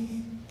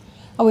being,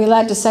 are we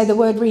allowed to say the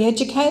word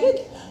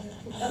re-educated?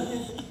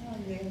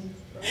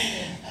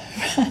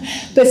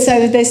 But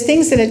so there's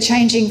things that are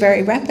changing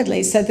very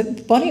rapidly. So the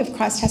body of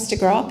Christ has to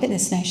grow up in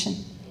this nation.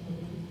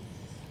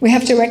 We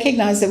have to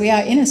recognise that we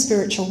are in a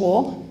spiritual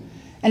war,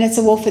 and it's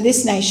a war for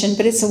this nation,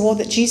 but it's a war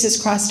that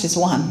Jesus Christ has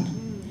won.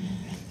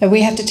 And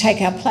we have to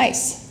take our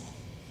place.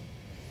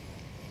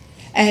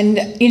 And,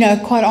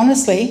 quite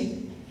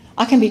honestly,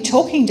 I can be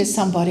talking to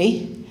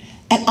somebody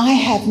and I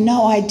have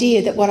no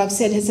idea that what I've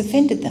said has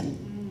offended them.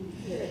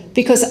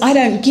 Because I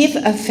don't give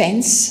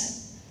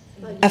offence.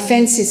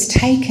 Offence is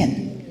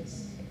taken.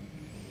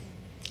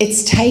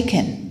 It's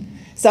taken.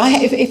 So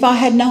if I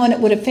had known it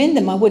would offend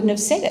them, I wouldn't have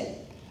said it.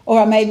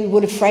 Or I maybe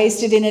would have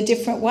phrased it in a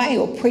different way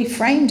or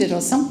pre-framed it or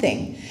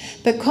something.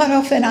 But quite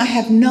often I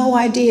have no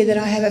idea that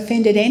I have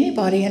offended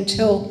anybody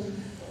until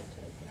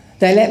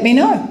they let me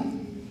know.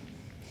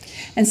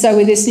 And so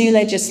with this new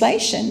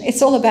legislation,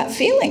 it's all about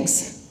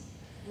feelings.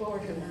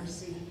 Lord have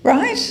mercy.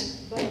 Right?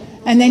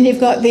 And then you've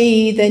got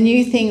the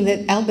new thing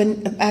that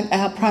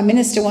our Prime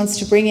Minister wants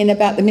to bring in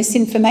about the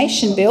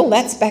misinformation bill.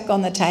 That's back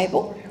on the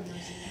table.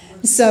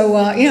 So,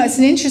 it's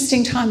an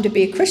interesting time to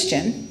be a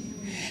Christian,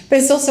 but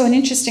it's also an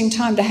interesting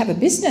time to have a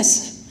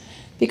business,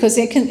 because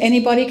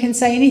anybody can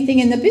say anything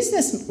in the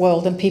business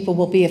world and people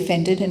will be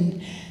offended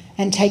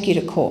and take you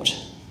to court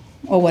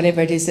or whatever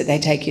it is that they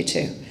take you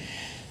to.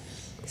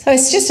 So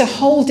it's just a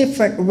whole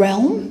different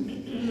realm.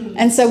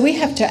 And so we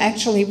have to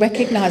actually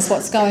recognise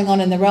what's going on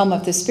in the realm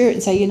of the Spirit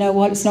and say, you know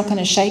what, it's not going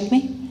to shake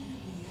me.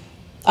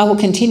 I will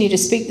continue to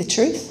speak the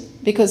truth,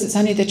 because it's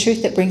only the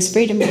truth that brings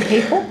freedom to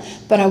people,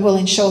 but I will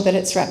ensure that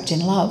it's wrapped in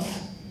love.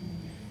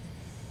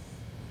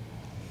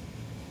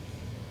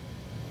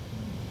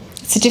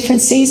 It's a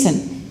different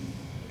season.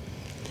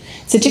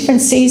 It's a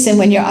different season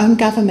when your own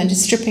government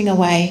is stripping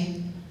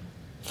away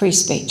free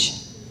speech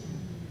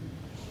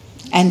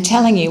and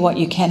telling you what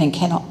you can and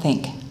cannot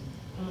think.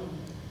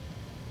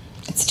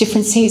 It's a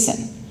different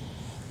season.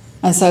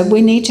 And so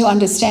we need to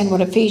understand what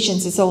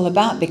Ephesians is all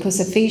about, because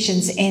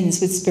Ephesians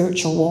ends with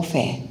spiritual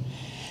warfare.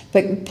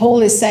 But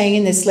Paul is saying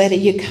in this letter,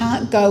 you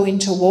can't go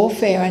into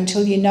warfare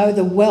until you know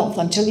the wealth,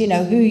 until you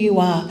know who you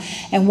are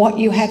and what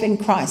you have in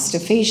Christ.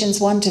 Ephesians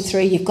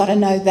 1-3, you've got to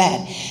know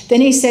that.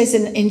 Then he says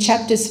in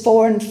chapters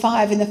 4 and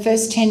 5, in the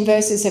first 10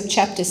 verses of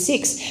chapter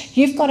 6,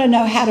 you've got to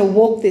know how to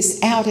walk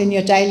this out in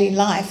your daily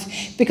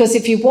life. Because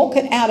if you walk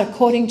it out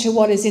according to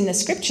what is in the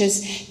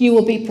scriptures, you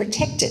will be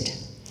protected.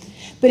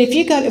 But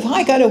if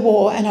I go to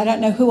war and I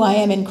don't know who I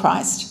am in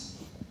Christ,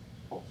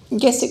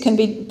 guess it can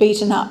be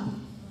beaten up.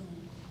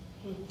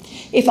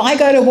 If I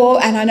go to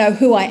war and I know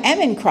who I am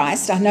in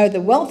Christ, I know the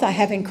wealth I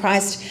have in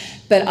Christ,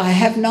 but I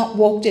have not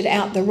walked it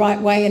out the right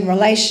way in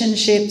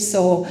relationships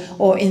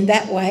or in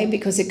that way,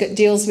 because it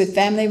deals with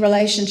family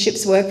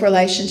relationships, work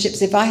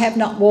relationships. If I have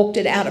not walked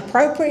it out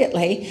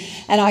appropriately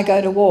and I go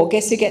to war,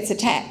 guess who gets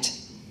attacked?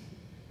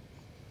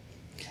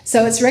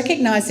 So it's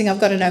recognising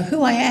I've got to know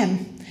who I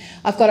am.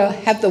 I've got to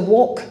have the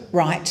walk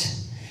right,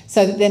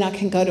 so that then I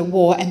can go to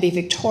war and be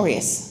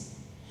victorious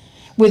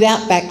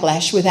without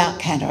backlash, without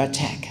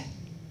counterattack.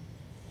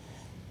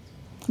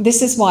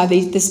 This is why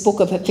this book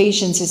of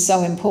Ephesians is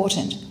so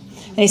important.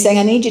 And he's saying,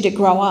 I need you to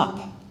grow up,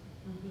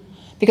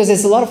 because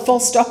there's a lot of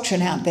false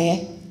doctrine out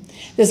there.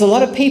 There's a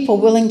lot of people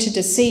willing to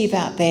deceive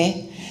out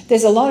there.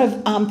 There's a lot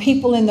of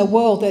people in the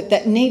world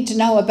that need to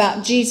know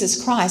about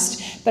Jesus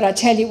Christ. But I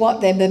tell you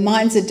what, their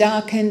minds are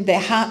darkened, their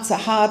hearts are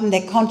hardened,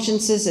 their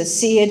consciences are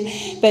seared.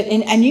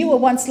 And you were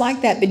once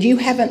like that, but you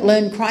haven't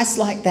learned Christ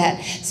like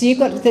that.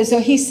 So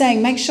he's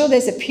saying, make sure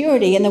there's a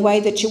purity in the way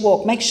that you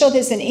walk. Make sure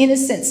there's an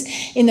innocence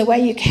in the way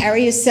you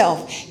carry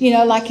yourself.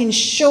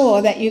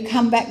 Ensure that you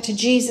come back to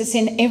Jesus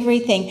in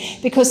everything,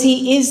 because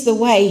he is the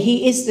way,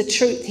 he is the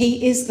truth,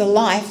 he is the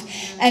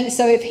life. And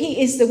so if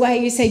he is the way,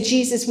 you say,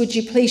 Jesus, would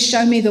you please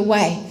show me the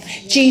way?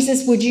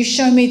 Jesus, would you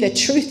show me the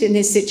truth in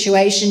this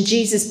situation?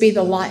 Jesus, be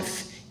the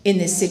life in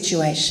this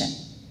situation.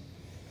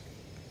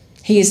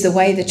 He is the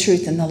way, the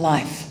truth, and the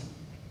life.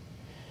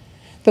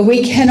 But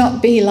we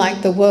cannot be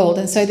like the world.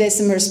 And so there's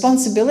some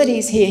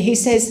responsibilities here. He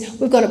says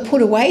we've got to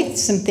put away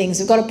some things.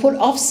 We've got to put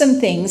off some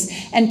things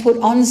and put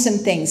on some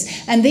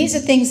things. And these are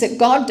things that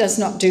God does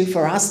not do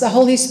for us. The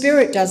Holy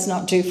Spirit does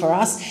not do for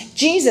us.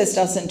 Jesus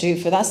doesn't do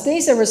for us.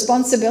 These are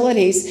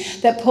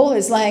responsibilities that Paul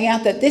is laying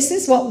out, that this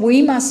is what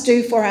we must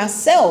do for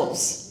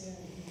ourselves.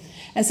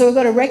 And so we've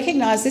got to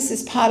recognise this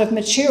is part of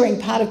maturing,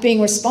 part of being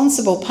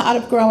responsible, part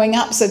of growing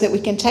up, so that we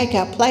can take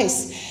our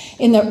place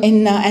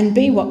and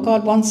be what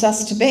God wants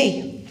us to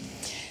be.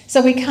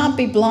 So we can't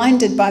be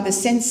blinded by the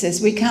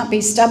senses. We can't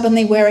be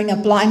stubbornly wearing a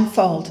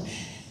blindfold.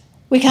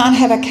 We can't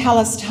have a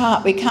calloused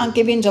heart. We can't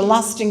give in to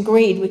lust and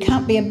greed. We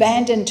can't be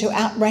abandoned to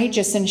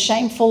outrageous and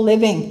shameful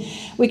living.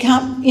 We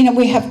can't,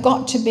 we have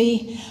got to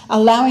be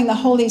allowing the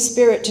Holy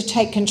Spirit to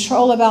take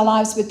control of our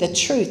lives with the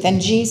truth,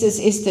 and Jesus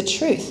is the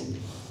truth.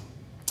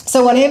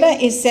 So whatever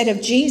is said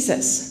of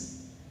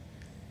Jesus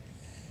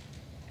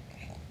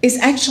is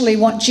actually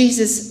what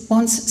Jesus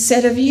once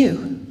said of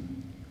you.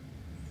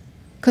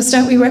 Because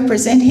don't we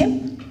represent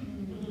him?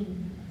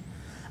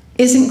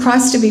 Isn't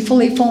Christ to be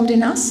fully formed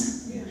in us?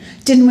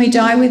 Didn't we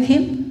die with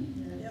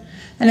him?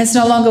 And it's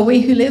no longer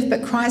we who live,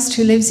 but Christ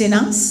who lives in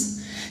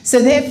us.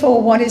 So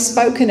therefore, what is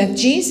spoken of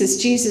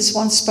Jesus, Jesus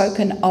once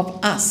spoken of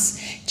us.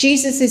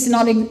 Jesus is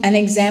not an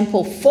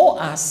example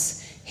for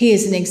us. He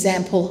is an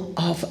example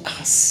of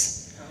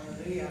us.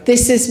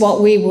 This is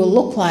what we will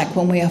look like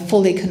when we are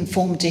fully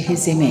conformed to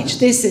his image.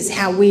 This is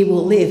how we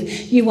will live.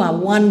 You are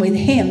one with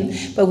him,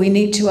 but we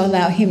need to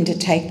allow him to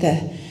take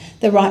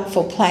the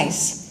rightful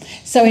place.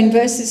 So in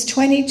verses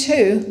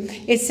 22,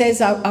 it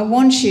says, I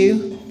want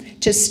you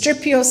to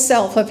strip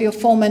yourself of your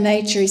former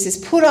nature. He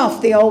says, put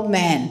off the old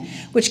man,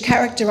 which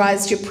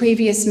characterized your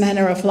previous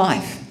manner of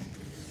life,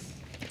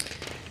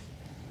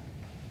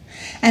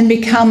 and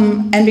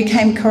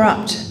became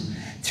corrupt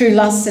through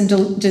lusts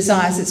and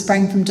desires that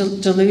sprang from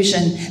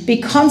delusion.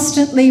 Be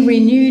constantly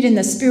renewed in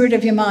the spirit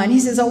of your mind. He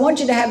says, I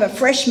want you to have a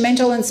fresh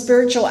mental and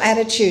spiritual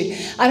attitude.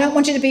 I don't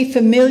want you to be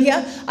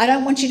familiar. I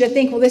don't want you to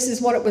think, well, this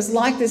is what it was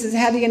like. This is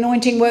how the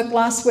anointing worked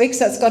last week,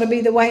 so it's got to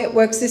be the way it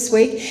works this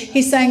week.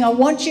 He's saying, I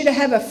want you to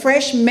have a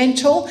fresh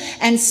mental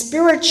and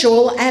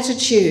spiritual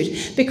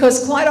attitude,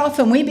 because quite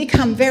often we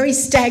become very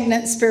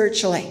stagnant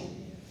spiritually.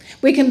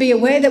 We can be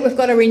aware that we've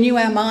got to renew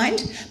our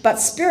mind, but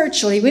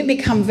spiritually we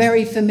become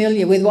very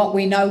familiar with what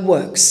we know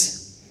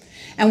works.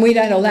 And we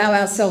don't allow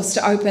ourselves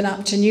to open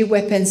up to new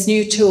weapons,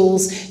 new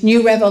tools,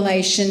 new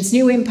revelations,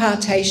 new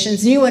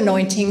impartations, new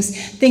anointings,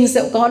 things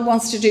that God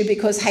wants to do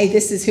because, hey,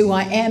 this is who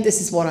I am, this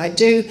is what I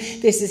do,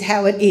 this is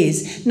how it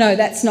is. No,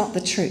 that's not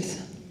the truth.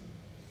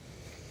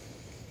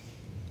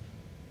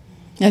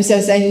 And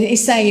so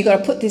he's saying you've got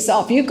to put this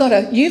off. You've got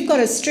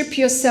to strip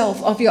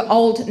yourself of your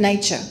old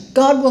nature.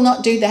 God will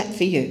not do that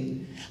for you.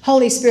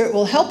 Holy Spirit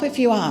will help if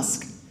you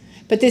ask.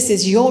 But this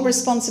is your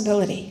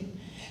responsibility.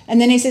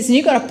 And then he says, and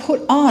you've got to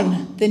put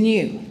on the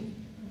new.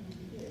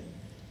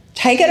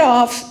 Take it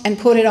off and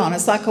put it on.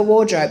 It's like a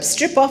wardrobe.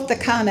 Strip off the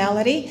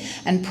carnality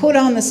and put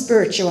on the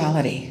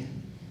spirituality.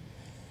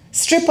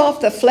 Strip off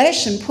the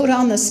flesh and put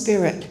on the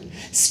spirit.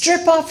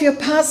 Strip off your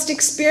past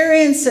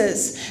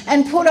experiences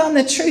and put on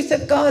the truth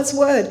of God's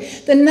word.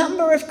 The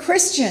number of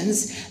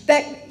Christians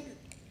that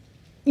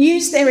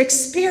use their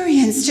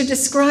experience to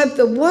describe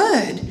the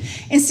word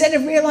instead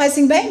of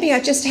realizing, maybe I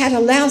just had a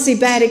lousy,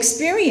 bad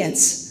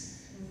experience.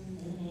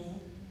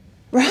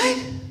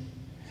 Right?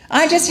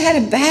 I just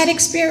had a bad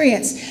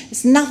experience.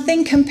 It's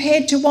nothing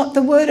compared to what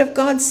the word of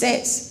God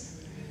says.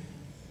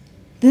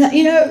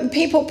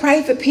 People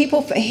pray for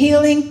people for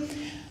healing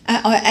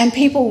and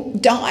people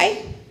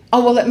die.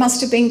 Oh, well, it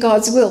must have been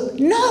God's will.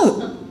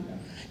 No,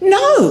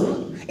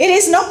 it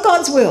is not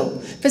God's will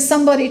for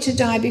somebody to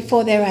die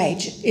before their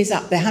age is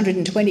up, their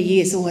 120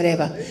 years or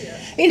whatever.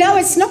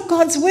 It's not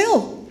God's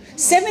will.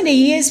 70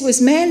 years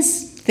was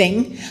man's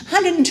thing,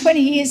 120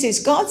 years is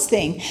God's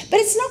thing, but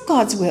it's not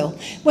God's will.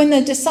 When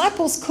the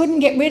disciples couldn't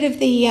get rid of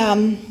the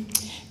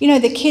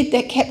kid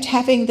that kept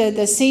having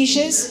the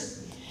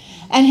seizures,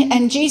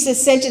 and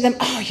Jesus said to them,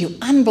 oh, you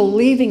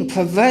unbelieving,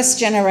 perverse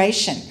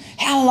generation.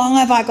 How long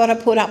have I got to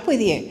put up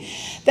with you?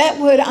 That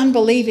word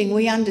unbelieving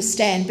we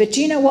understand, but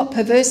do you know what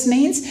perverse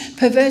means?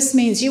 Perverse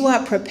means you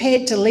are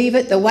prepared to leave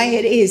it the way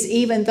it is,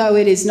 even though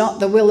it is not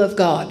the will of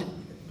God.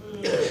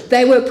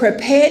 They were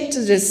prepared,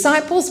 the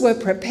disciples were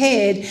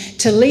prepared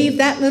to leave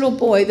that little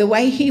boy the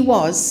way he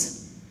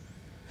was,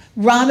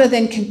 rather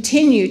than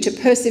continue to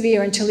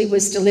persevere until he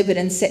was delivered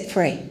and set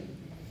free.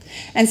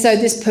 And so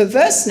this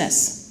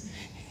perverseness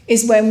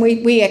is when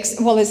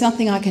well, there's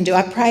nothing I can do.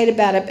 I prayed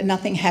about it, but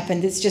nothing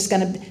happened. It's just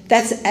going to,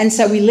 and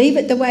so we leave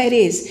it the way it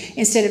is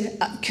instead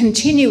of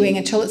continuing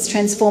until it's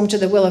transformed to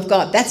the will of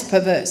God. That's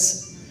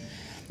perverse.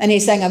 And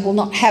he's saying, I will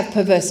not have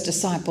perverse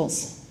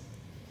disciples.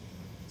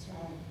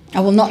 I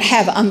will not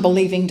have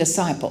unbelieving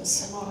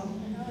disciples.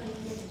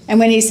 And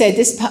when he said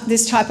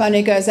this type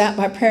only goes out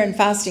by prayer and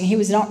fasting, he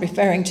was not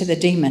referring to the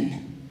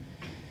demon.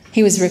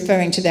 He was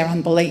referring to their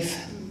unbelief.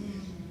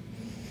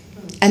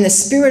 And the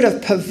spirit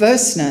of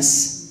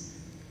perverseness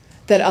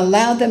that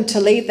allowed them to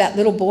leave that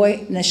little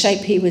boy in the shape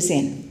he was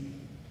in.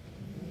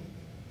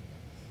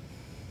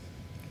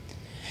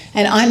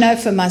 And I know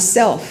for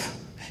myself,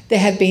 there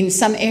have been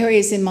some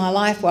areas in my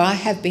life where I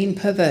have been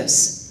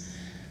perverse,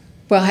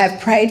 where I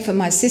have prayed for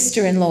my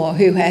sister-in-law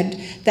who had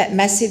that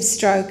massive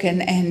stroke,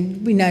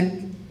 and we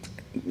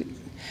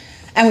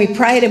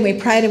prayed and we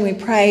prayed and we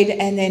prayed,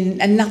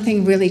 and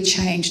nothing really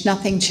changed.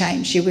 Nothing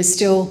changed. She was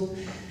still,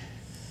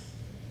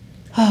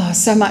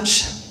 so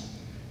much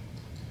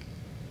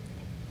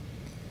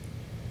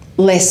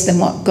less than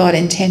what God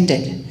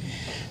intended.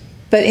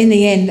 But in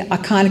the end, I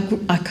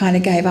kind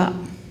of gave up.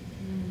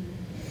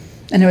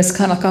 And it was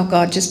kind of like, oh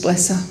God, just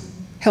bless her.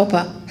 help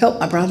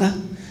my brother.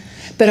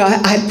 But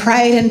I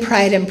prayed and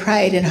prayed and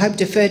prayed, and hope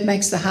deferred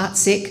makes the heart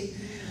sick.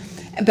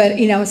 But,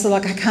 you know, it's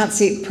like I can't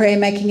see prayer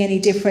making any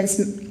difference.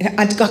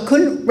 I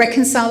couldn't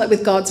reconcile it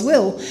with God's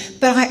will,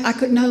 but I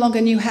could no longer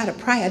knew how to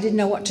pray. I didn't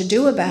know what to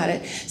do about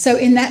it. So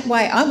in that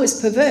way, I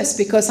was perverse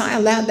because I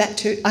allowed that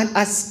to,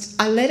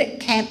 I let it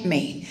camp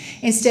me.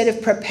 Instead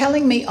of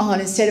propelling me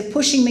on, instead of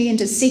pushing me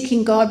into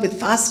seeking God with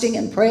fasting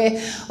and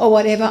prayer or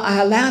whatever,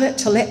 I allowed it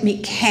to let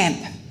me camp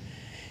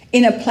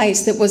in a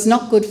place that was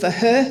not good for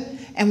her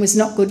and was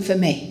not good for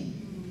me.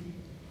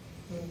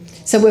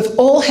 So we've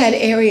all had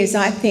areas,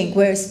 I think,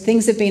 where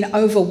things have been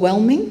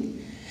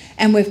overwhelming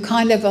and we've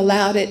kind of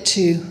allowed it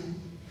to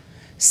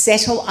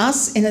settle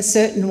us in a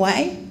certain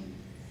way.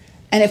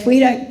 And if we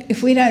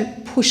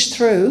don't push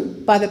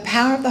through by the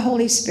power of the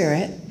Holy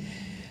Spirit,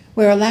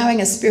 we're allowing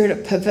a spirit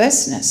of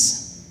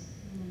perverseness.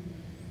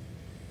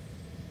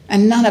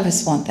 And none of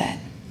us want that.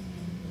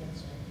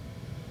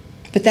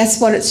 But that's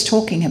what it's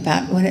talking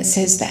about when it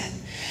says that.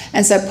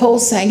 And so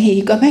Paul's saying here,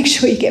 you've got to make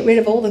sure you get rid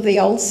of all of the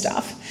old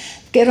stuff.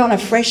 Get on a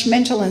fresh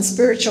mental and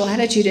spiritual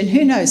attitude. And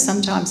who knows,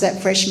 sometimes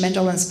that fresh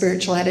mental and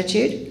spiritual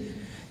attitude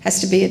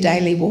has to be a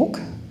daily walk.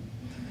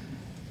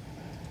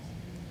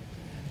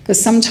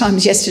 Because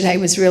sometimes yesterday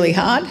was really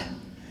hard.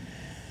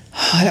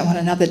 Oh, I don't want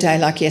another day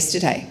like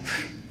yesterday,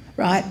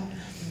 right?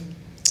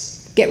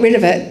 Get rid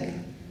of it.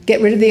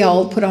 Get rid of the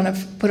old, put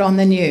on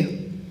the new.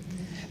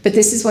 But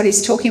this is what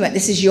he's talking about.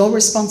 This is your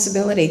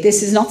responsibility.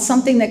 This is not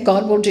something that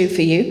God will do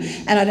for you.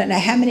 And I don't know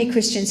how many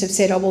Christians have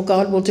said, oh, well,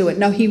 God will do it.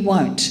 No, he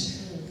won't.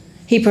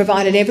 He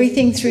provided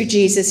everything through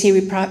Jesus.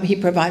 He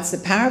provides the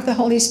power of the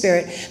Holy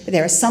Spirit. But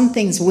there are some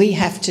things we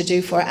have to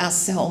do for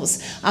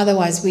ourselves.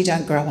 Otherwise, we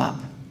don't grow up.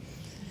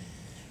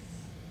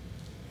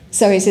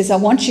 So he says, I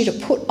want you to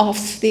put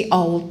off the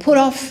old. Put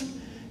off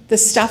the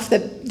stuff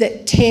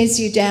that tears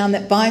you down,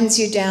 that binds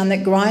you down,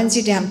 that grinds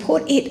you down.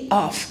 Put it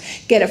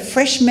off. Get a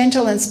fresh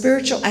mental and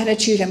spiritual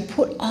attitude and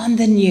put on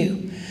the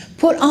new.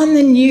 Put on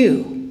the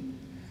new,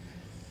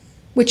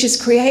 which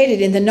is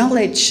created in the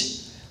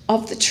knowledge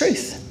of the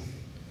truth.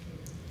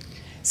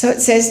 So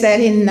it says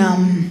that in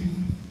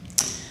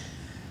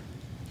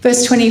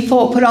verse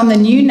 24, put on the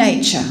new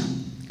nature,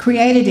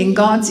 created in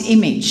God's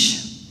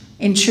image,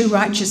 in true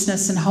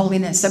righteousness and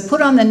holiness. So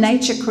put on the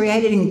nature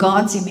created in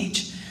God's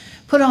image.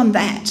 Put on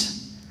that.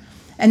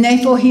 And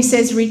therefore, he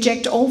says,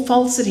 reject all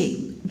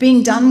falsity,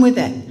 being done with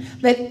it.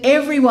 Let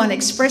everyone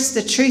express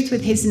the truth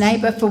with his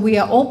neighbour, for we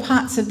are all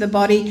parts of the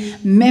body,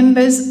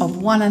 members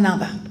of one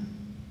another.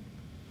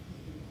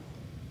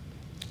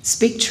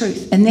 Speak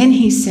truth. And then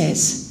he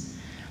says,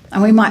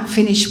 and we might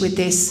finish with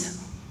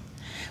this,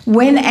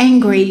 when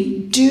angry,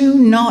 do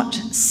not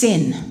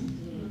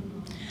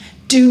sin.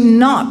 Do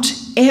not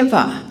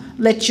ever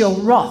let your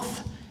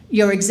wrath,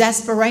 your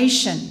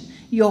exasperation,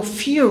 your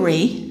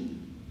fury,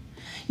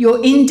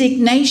 your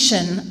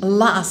indignation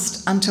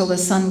last until the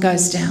sun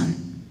goes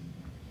down.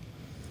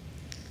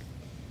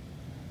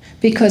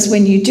 Because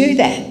when you do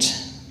that,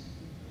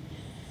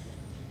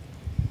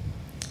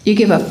 you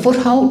give a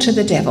foothold to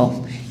the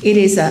devil. It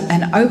is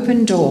an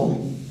open door.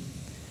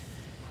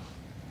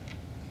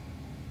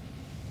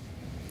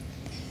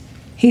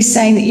 He's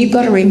saying that you've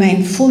got to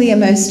remain fully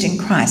immersed in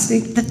Christ.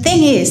 The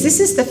thing is, this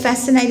is the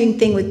fascinating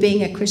thing with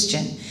being a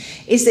Christian,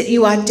 is that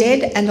you are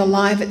dead and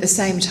alive at the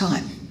same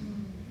time.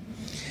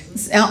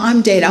 Now,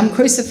 I'm dead, I'm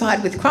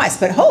crucified with Christ,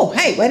 but oh,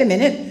 hey, wait a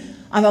minute.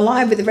 I'm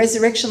alive with the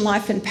resurrection,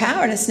 life and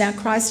power, and it's now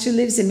Christ who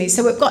lives in me.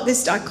 So we've got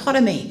this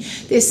dichotomy,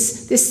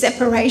 this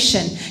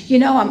separation. You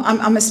know,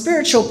 I'm a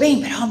spiritual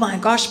being, but oh my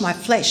gosh, my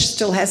flesh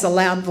still has a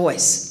loud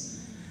voice.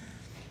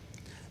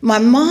 My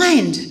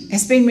mind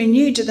has been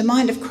renewed to the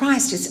mind of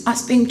Christ. It's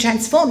us being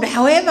transformed.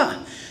 However,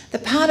 the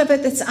part of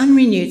it that's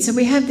unrenewed. So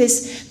we have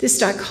this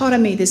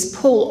dichotomy, this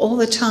pull all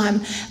the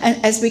time,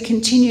 and as we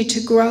continue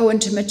to grow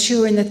and to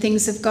mature in the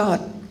things of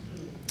God.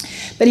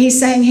 But he's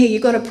saying here,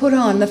 you've got to put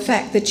on the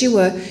fact that you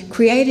were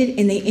created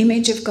in the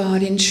image of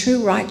God in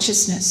true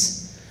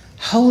righteousness,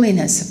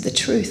 holiness of the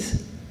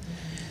truth.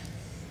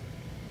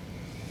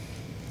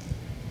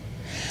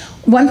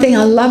 One thing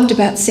I loved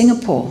about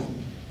Singapore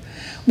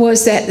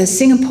was that the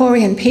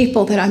Singaporean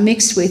people that I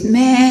mixed with,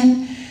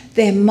 man,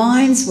 their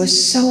minds were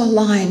so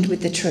aligned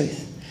with the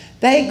truth.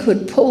 They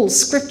could pull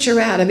scripture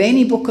out of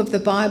any book of the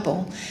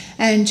Bible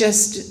and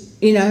just,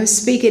 you know,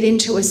 speak it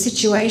into a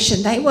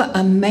situation. They were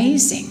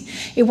amazing.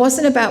 It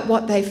wasn't about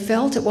what they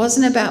felt. It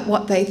wasn't about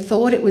what they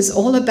thought. It was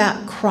all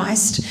about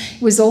Christ.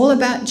 It was all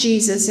about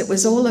Jesus. It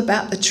was all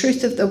about the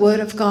truth of the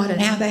Word of God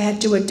and how they had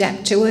to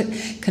adapt to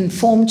it,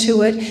 conform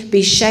to it,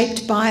 be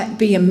shaped by it,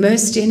 be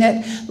immersed in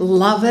it,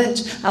 love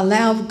it,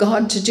 allow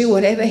God to do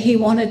whatever he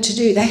wanted to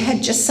do. They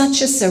had just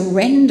such a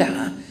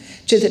surrender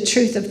to the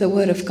truth of the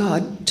Word of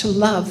God, to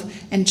love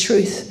and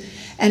truth.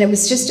 And it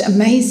was just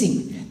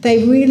amazing.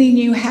 They really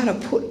knew how to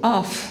put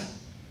off.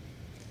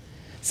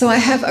 So I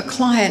have a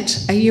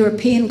client, a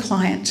European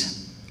client,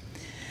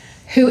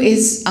 who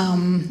is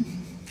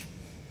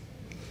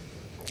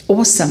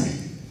awesome.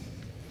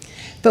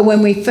 But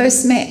when we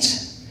first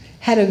met,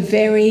 had a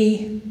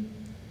very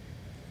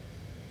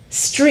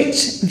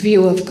strict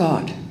view of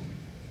God.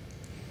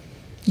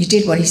 You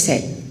did what he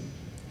said.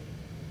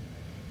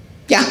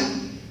 Yeah,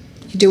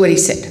 you do what he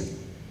said.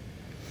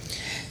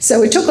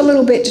 So it took a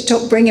little bit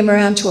to bring him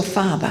around to a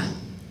father.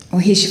 Well,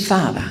 he's your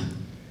father.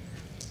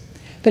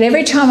 But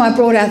every time I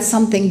brought out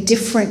something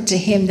different to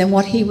him than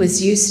what he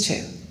was used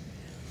to,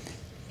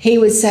 he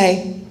would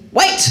say,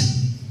 wait.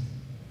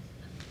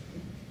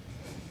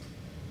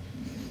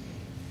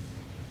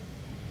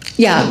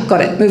 Yeah,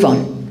 got it, move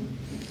on.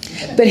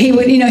 But he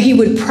would, he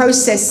would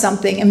process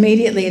something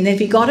immediately, and if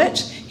he got it,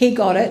 he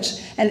got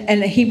it,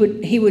 and he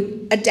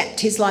would adapt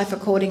his life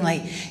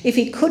accordingly. If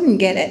he couldn't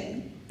get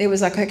it, it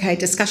was like, okay,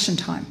 discussion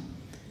time.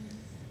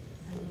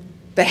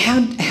 But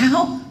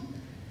how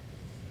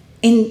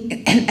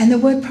and the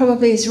word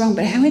probably is wrong,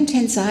 but how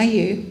intense are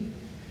you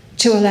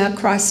to allow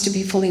Christ to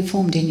be fully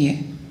formed in you?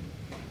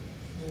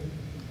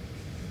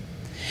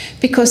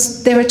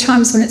 Because there are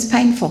times when it's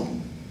painful.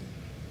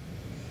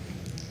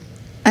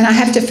 And I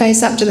have to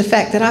face up to the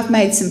fact that I've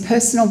made some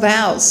personal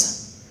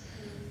vows.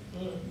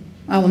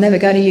 I will never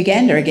go to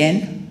Uganda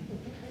again.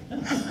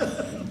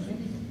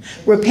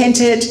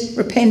 repented.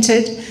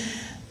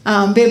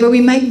 But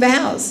we make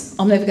vows.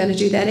 I'm never going to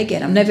do that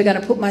again. I'm never going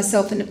to put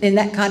myself in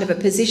that kind of a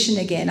position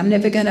again. I'm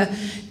never going to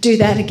do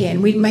that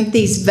again. We make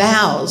these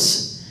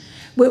vows.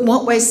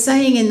 What we're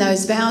saying in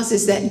those vows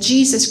is that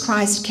Jesus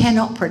Christ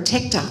cannot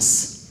protect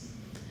us.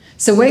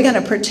 So we're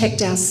going to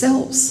protect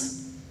ourselves.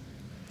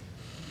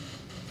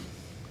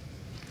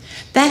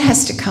 That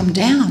has to come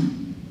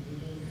down.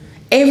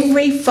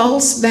 Every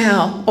false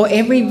vow or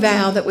every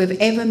vow that we've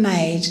ever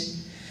made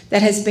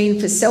that has been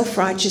for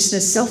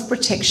self-righteousness,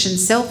 self-protection,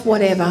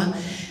 self-whatever,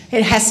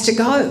 it has to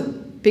go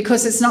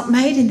because it's not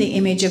made in the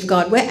image of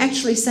God. We're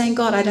actually saying,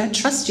 God, I don't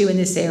trust you in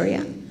this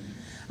area.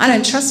 I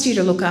don't trust you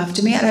to look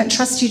after me. I don't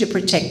trust you to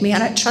protect me. I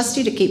don't trust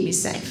you to keep me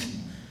safe.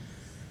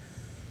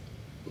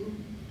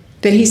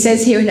 But he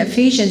says here in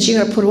Ephesians, you've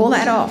got to put all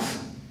that off.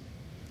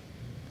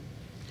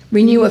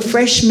 Renew a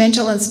fresh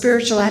mental and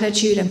spiritual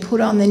attitude and put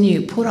on the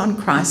new. Put on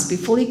Christ. Be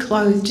fully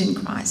clothed in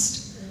Christ.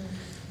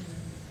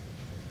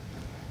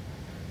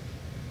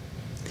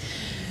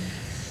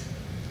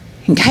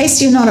 In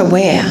case you're not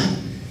aware,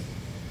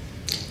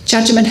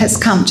 judgment has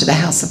come to the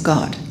house of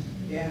God.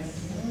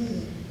 Yes.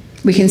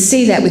 We can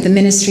see that with the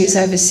ministries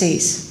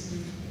overseas.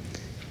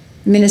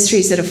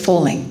 Ministries that are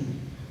falling.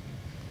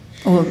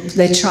 Or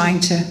they're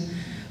trying to,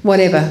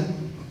 whatever.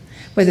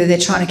 Whether they're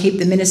trying to keep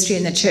the ministry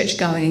and the church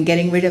going and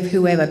getting rid of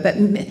whoever. But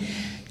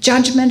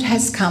judgment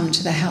has come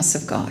to the house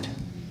of God.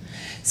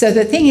 So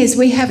the thing is,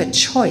 we have a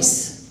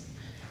choice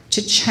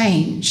to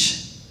change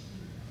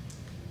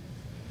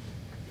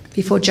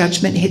before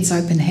judgment hits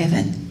open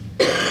heaven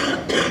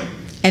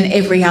and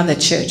every other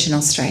church in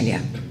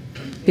Australia,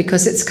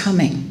 because it's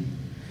coming.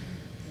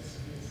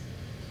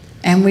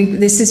 And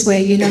this is where,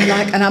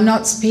 and I'm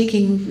not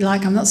speaking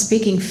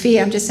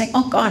fear. I'm just saying,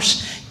 oh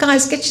gosh,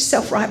 guys, get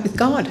yourself right with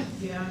God.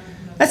 Yeah.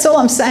 That's all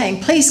I'm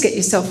saying. Please get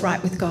yourself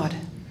right with God.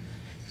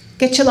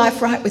 Get your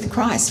life right with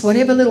Christ.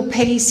 Whatever little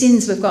petty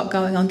sins we've got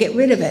going on, get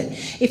rid of it.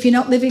 If you're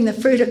not living the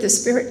fruit of the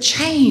Spirit,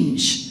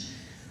 change.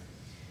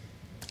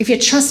 If you're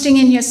trusting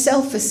in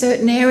yourself for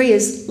certain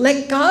areas,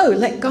 let go,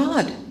 let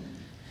God.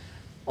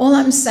 All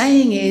I'm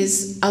saying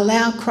is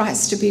allow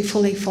Christ to be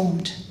fully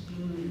formed.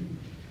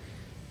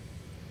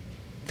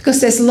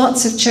 Because there's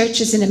lots of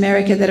churches in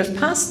America that have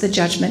passed the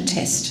judgment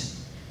test.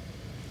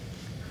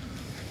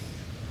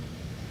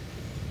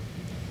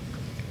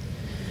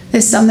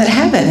 There's some that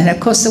haven't, and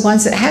of course the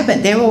ones that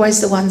haven't, they're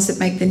always the ones that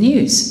make the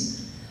news.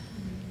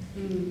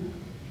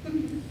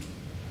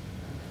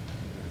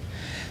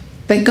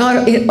 But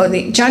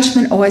the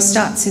judgment always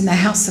starts in the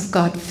house of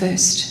God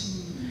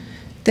first.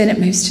 Then it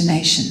moves to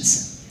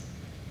nations.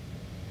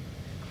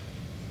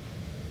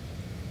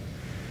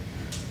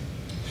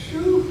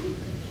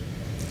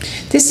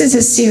 This is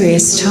a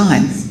serious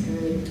time.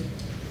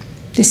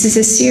 This is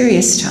a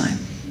serious time.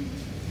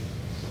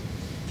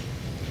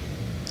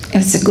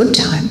 And it's a good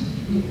time.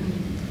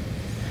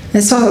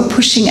 That's why we're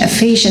pushing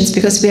Ephesians,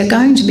 because we are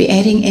going to be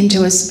heading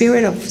into a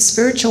spirit of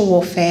spiritual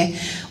warfare,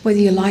 whether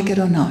you like it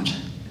or not.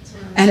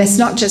 And it's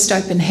not just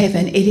open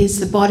heaven, it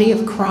is the body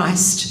of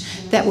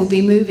Christ that will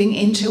be moving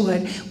into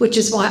it, which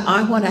is why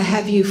I want to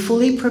have you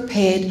fully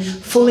prepared,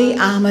 fully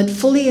armoured,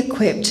 fully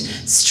equipped,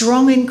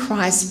 strong in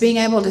Christ, being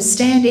able to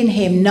stand in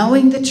him,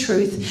 knowing the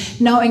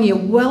truth, knowing your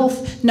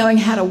wealth, knowing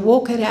how to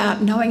walk it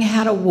out, knowing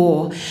how to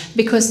war.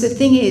 Because the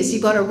thing is,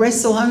 you've got to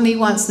wrestle only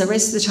once, the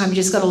rest of the time you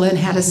just got to learn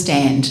how to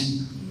stand.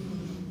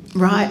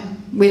 Right?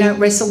 We don't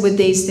wrestle with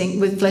these things,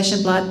 with flesh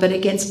and blood, but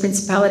against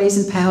principalities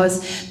and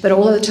powers. But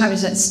all of the time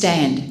it's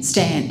stand,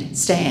 stand,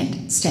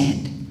 stand,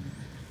 stand.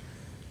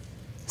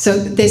 So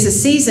there's a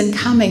season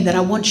coming that I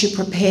want you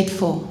prepared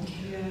for.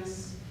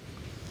 Yes.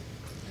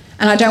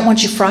 And I don't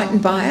want you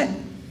frightened by it.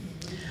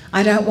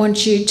 I don't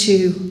want you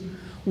to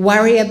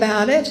worry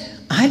about it.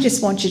 I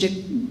just want you to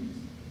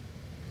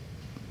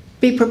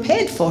be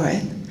prepared for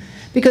it.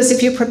 Because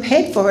if you're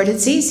prepared for it,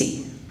 it's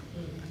easy.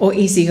 Or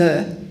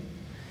easier.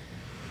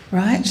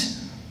 Right?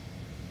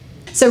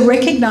 So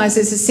recognize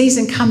there's a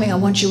season coming I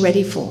want you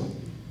ready for.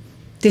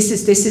 This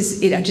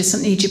is I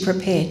just need you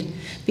prepared.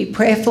 Be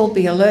prayerful,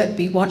 be alert,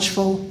 be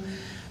watchful.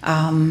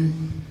 Know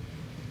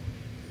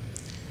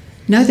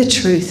the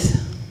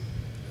truth.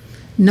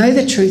 Know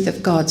the truth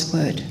of God's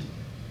word.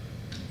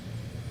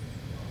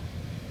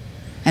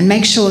 And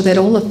make sure that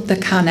all of the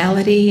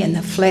carnality and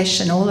the flesh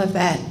and all of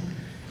that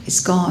is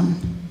gone,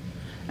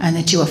 and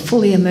that you are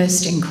fully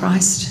immersed in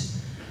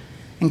Christ.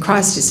 And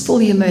Christ is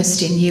fully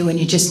immersed in you, and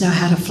you just know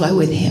how to flow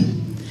with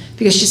him.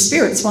 Because your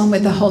spirit's one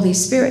with the Holy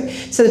Spirit.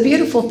 So the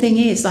beautiful thing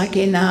is, like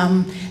in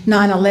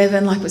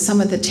 9/11, like with some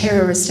of the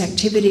terrorist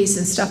activities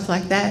and stuff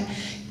like that,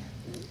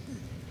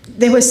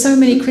 there were so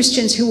many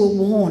Christians who were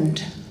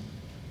warned.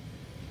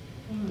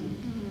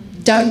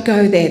 Don't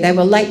go there. They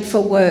were late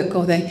for work,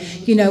 or they,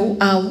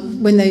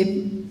 when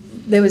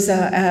there was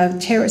a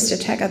terrorist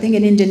attack, I think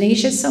in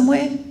Indonesia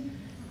somewhere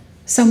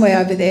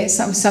over there,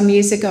 some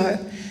years ago.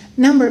 A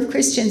number of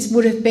Christians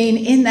would have been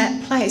in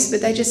that place,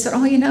 but they just thought,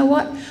 oh, you know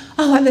what?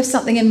 Oh, I left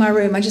something in my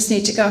room. I just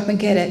need to go up and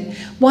get it.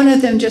 One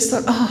of them just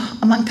thought, oh,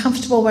 I'm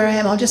uncomfortable where I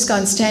am. I'll just go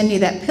and stand near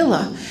that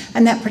pillar.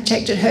 And that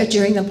protected her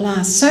during the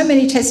blast. So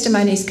many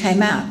testimonies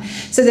came out.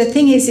 So the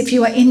thing is, if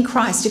you are in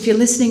Christ, if you're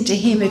listening to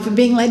him, if you're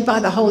being led by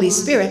the Holy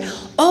Spirit,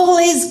 all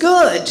is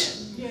good.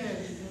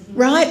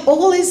 Right?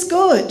 All is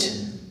good.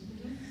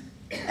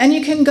 And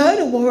you can go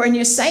to war and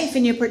you're safe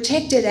and you're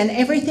protected and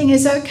everything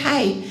is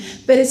okay.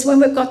 But it's when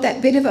we've got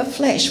that bit of a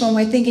flesh, when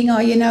we're thinking, oh,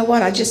 you know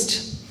what, I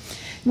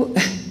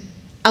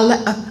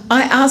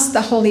ask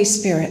the Holy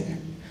Spirit,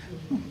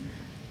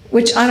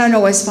 which I don't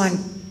always find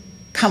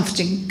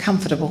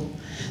comfortable,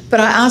 but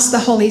I ask the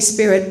Holy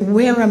Spirit,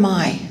 where am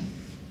I?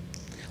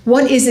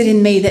 What is it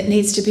in me that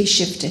needs to be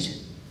shifted?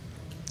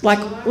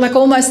 Like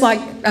almost like,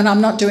 and I'm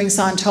not doing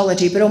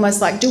Scientology, but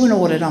almost like do an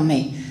audit on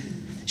me.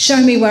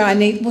 Show me what I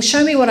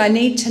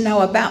need to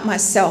know about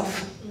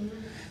myself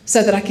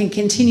so that I can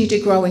continue to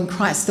grow in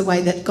Christ the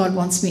way that God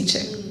wants me to.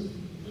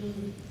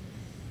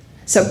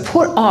 So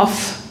put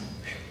off,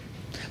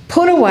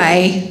 put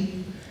away,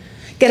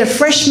 get a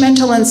fresh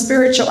mental and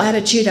spiritual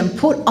attitude and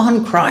put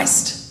on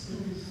Christ.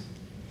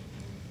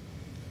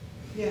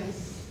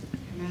 Yes.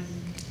 Amen.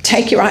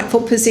 Take your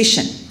rightful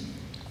position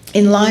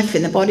in life,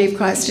 in the body of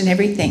Christ and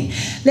everything.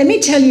 Let me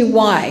tell you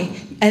why.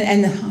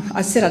 And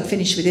I said I'd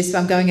finish with this, but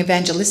I'm going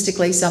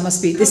evangelistically, so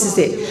this is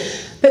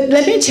it. But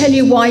let me tell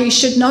you why you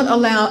should not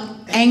allow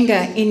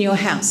anger in your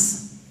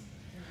house.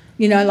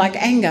 Like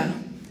anger.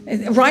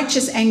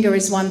 Righteous anger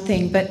is one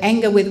thing, but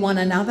anger with one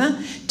another,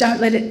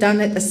 don't let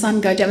the sun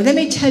go down. Let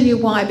me tell you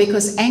why,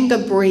 because anger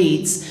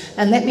breeds.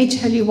 And let me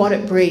tell you what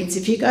it breeds.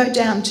 If you go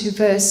down to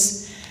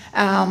verse...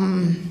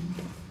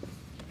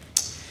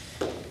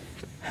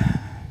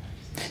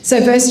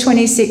 verse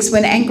 26,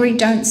 when angry,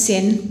 don't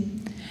sin.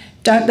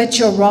 Don't let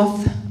your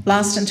wrath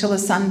last until the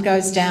sun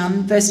goes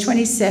down. Verse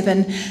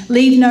 27,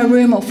 leave no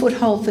room or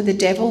foothold for the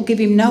devil. Give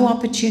him no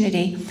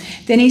opportunity.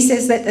 Then he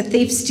says, let the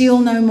thief steal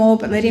no more,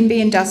 but let him be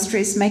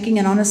industrious, making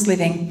an honest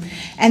living.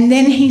 And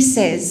then he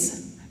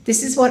says,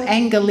 this is what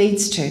anger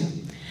leads to.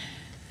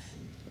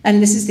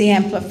 And this is the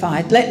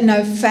Amplified. Let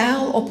no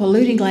foul or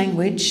polluting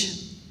language,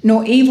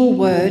 nor evil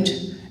word,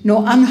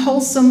 nor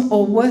unwholesome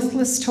or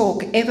worthless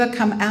talk ever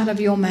come out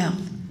of your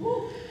mouth.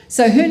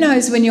 So who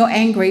knows, when you're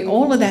angry,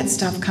 all of that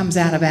stuff comes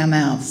out of our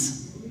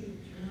mouths.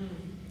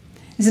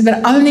 He said,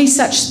 but only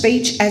such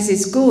speech as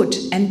is good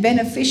and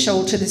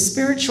beneficial to the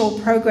spiritual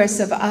progress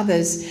of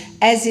others,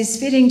 as is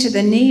fitting to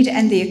the need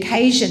and the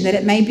occasion, that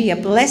it may be a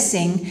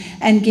blessing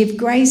and give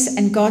grace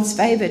and God's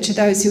favour to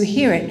those who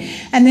hear it.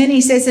 And then he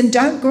says, and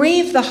don't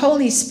grieve the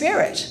Holy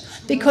Spirit.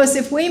 Because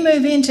if we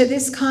move into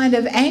this kind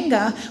of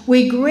anger,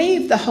 we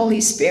grieve the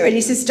Holy Spirit.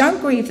 He says, don't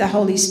grieve the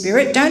Holy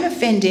Spirit. Don't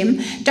offend him.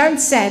 Don't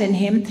sadden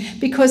him.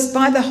 Because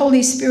by the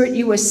Holy Spirit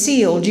you were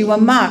sealed, you were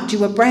marked, you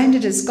were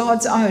branded as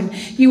God's own.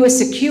 You were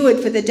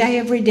secured for the day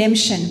of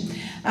redemption,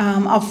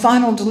 of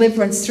final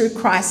deliverance through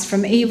Christ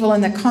from evil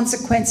and the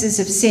consequences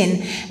of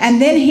sin.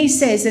 And then he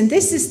says, and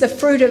this is the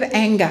fruit of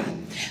anger.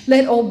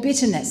 Let all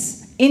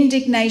bitterness,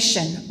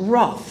 indignation,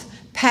 wrath,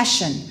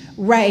 passion,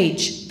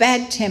 rage,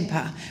 bad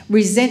temper,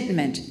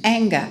 resentment,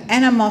 anger,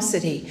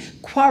 animosity,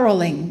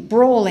 quarrelling,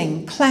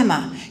 brawling,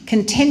 clamour,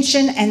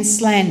 contention and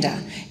slander,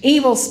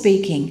 evil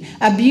speaking,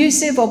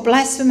 abusive or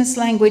blasphemous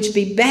language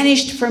be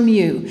banished from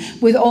you,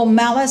 with all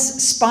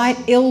malice, spite,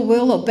 ill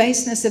will or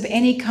baseness of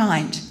any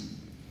kind.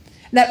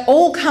 That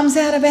all comes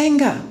out of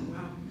anger.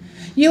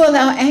 You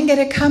allow anger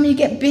to come, you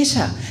get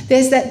bitter.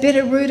 There's that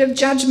bitter root of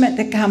judgment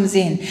that comes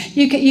in.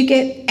 You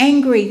get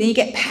angry, then you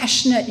get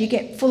passionate, you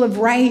get full of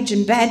rage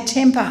and bad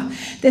temper.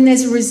 Then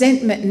there's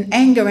resentment and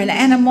anger and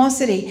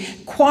animosity.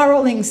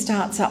 Quarrelling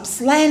starts up,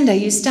 slander.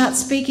 You start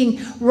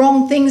speaking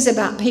wrong things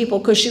about people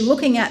because you're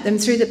looking at them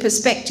through the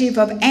perspective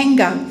of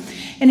anger.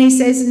 And he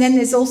says, and then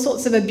there's all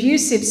sorts of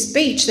abusive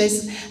speech.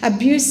 There's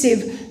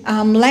abusive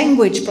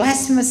language,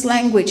 blasphemous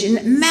language,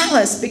 and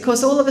malice,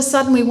 because all of a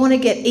sudden we want to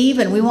get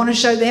even. We want to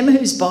show them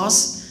who's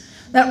boss.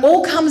 That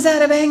all comes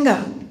out of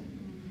anger.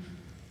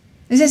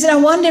 He says, no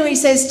wonder, he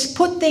says, to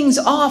put things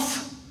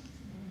off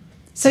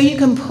so you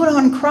can put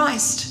on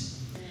Christ.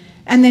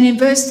 And then in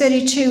verse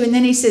 32, and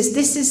then he says,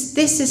 this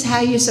is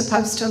how you're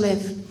supposed to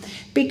live.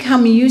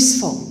 Become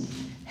useful,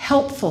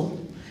 helpful,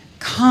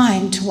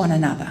 kind to one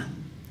another,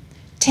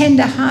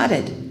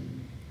 tender-hearted,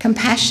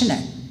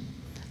 compassionate,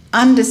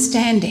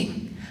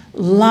 understanding,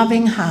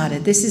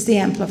 loving-hearted. This is the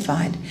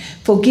Amplified.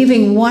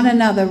 Forgiving one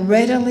another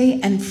readily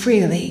and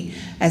freely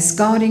as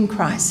God in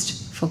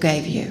Christ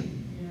forgave you.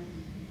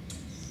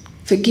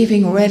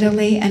 Forgiving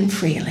readily and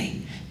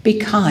freely. Be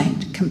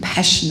kind,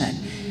 compassionate,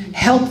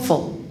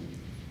 helpful,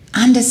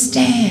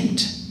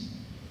 understand,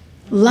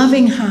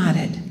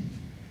 loving-hearted.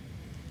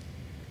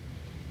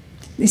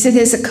 He said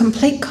there's a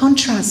complete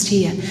contrast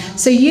here.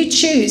 So you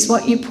choose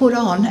what you put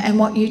on and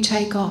what you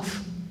take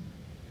off.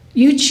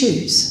 You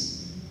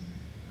choose.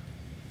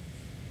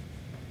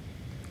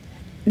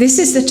 This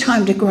is the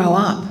time to grow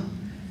up.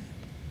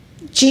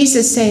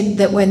 Jesus said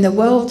that when the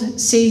world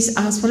sees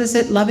us, what is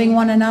it, loving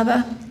one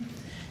another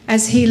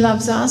as he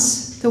loves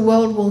us, the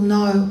world will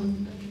know.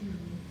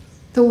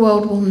 The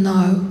world will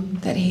know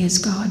that he is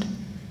God.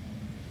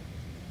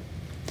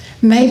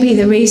 Maybe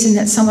the reason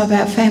that some of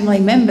our family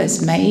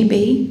members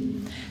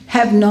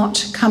have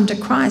not come to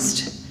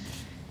Christ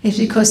is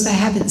because they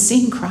haven't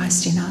seen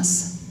Christ in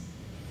us.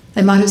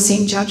 They might have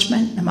seen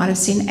judgment, they might have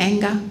seen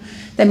anger.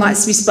 There might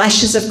be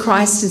splashes of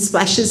Christ and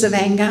splashes of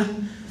anger,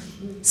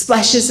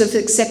 splashes of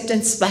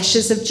acceptance,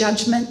 splashes of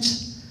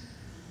judgment.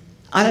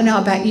 I don't know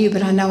about you,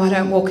 but I know I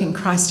don't walk in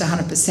Christ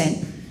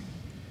 100%.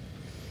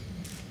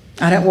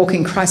 I don't walk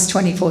in Christ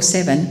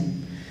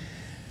 24/7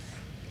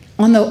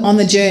 on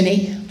the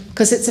journey,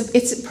 because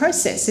it's a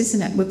process,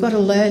 isn't it? We've got to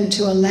learn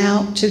to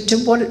allow to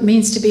what it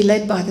means to be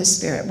led by the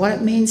Spirit, what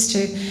it means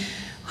to,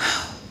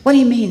 what do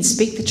you mean,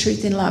 speak the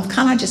truth in love?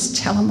 Can't I just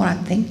tell them what I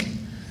think?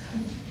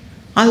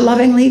 I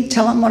lovingly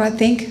tell them what I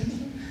think,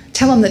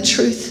 tell them the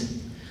truth.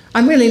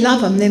 I really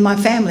love them, they're my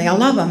family, I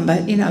love them,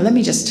 but let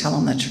me just tell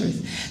them the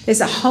truth.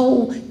 There's a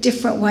whole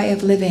different way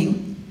of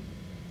living.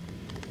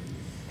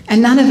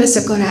 And none of us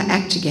have got our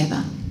act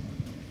together.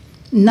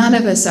 None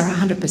of us are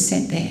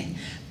 100% there,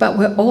 but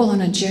we're all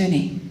on a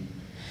journey.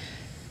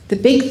 The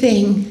big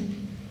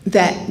thing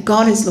that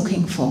God is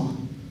looking for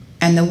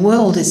and the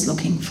world is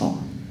looking for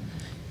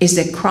is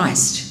that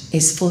Christ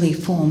is fully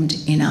formed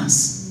in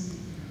us.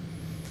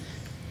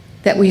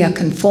 That we are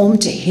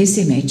conformed to his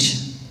image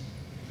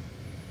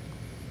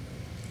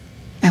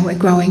and we're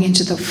growing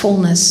into the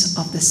fullness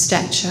of the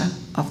stature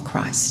of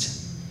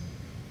Christ.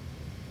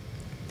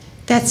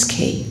 That's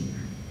key.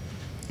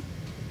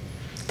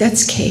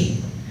 That's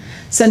key.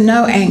 So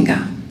no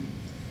anger,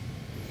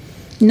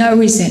 no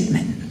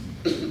resentment,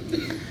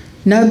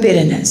 no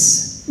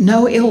bitterness,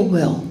 no ill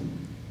will,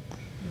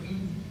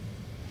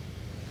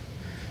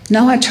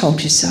 no I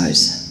told you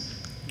so's.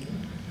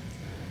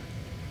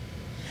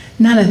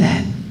 None of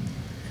that.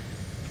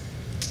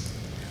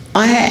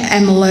 I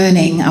am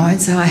learning, I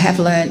won't say I have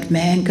learned,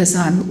 man, because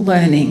I'm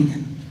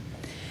learning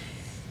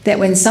that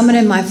when someone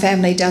in my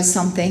family does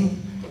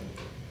something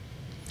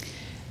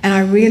and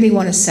I really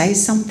want to say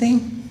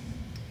something,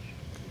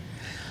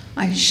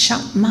 I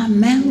shut my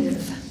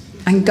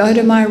mouth and go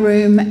to my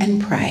room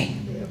and pray.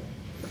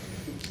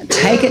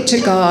 Take it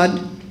to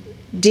God,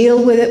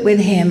 deal with it with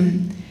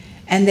him,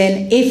 and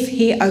then if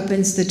he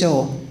opens the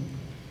door,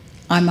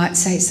 I might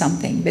say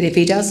something. But if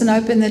he doesn't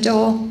open the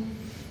door,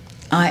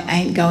 I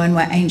ain't going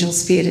where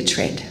angels fear to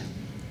tread.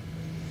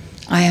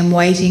 I am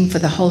waiting for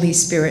the Holy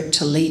Spirit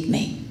to lead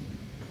me.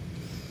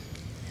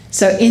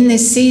 So in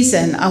this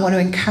season, I want to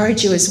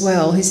encourage you as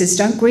well. He says,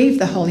 don't grieve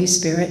the Holy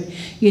Spirit.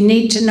 You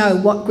need to know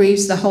what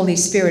grieves the Holy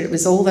Spirit. It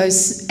was all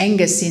those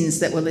anger sins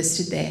that were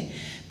listed there.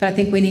 But I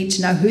think we need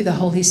to know who the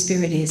Holy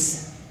Spirit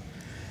is.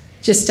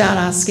 Just start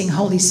asking,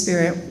 Holy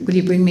Spirit, will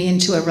you bring me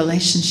into a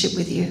relationship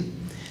with you?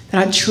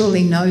 That I'd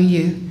truly know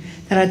you,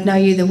 that I'd know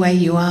you the way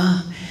you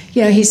are.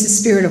 He's the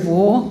spirit of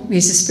war.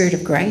 He's the spirit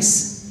of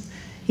grace.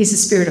 He's the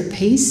spirit of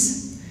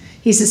peace.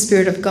 He's the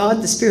spirit of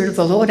God, the spirit of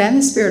the Lord, and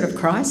the spirit of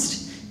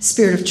Christ.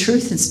 Spirit of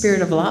truth and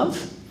spirit of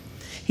love.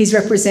 He's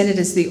represented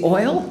as the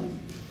oil,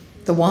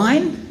 the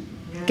wine.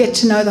 Get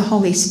to know the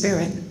Holy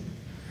Spirit.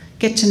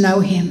 Get to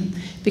know him,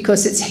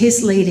 because it's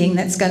his leading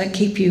that's going to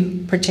keep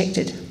you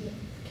protected.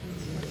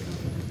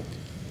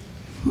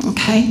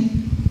 Okay?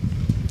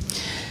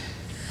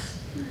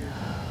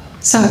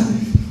 So,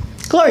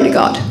 glory to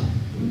God.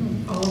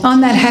 On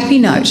that happy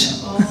note.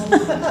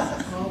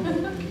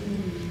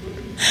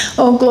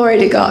 Oh, glory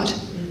to God.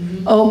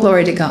 Oh,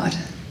 glory to God.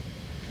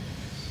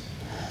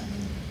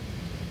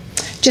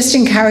 Just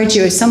encourage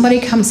you, if somebody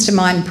comes to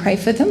mind, pray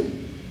for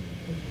them.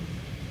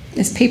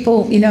 There's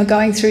people,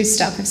 going through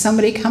stuff. If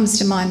somebody comes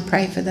to mind,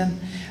 pray for them.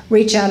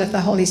 Reach out if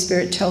the Holy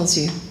Spirit tells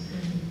you,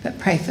 but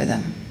pray for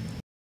them.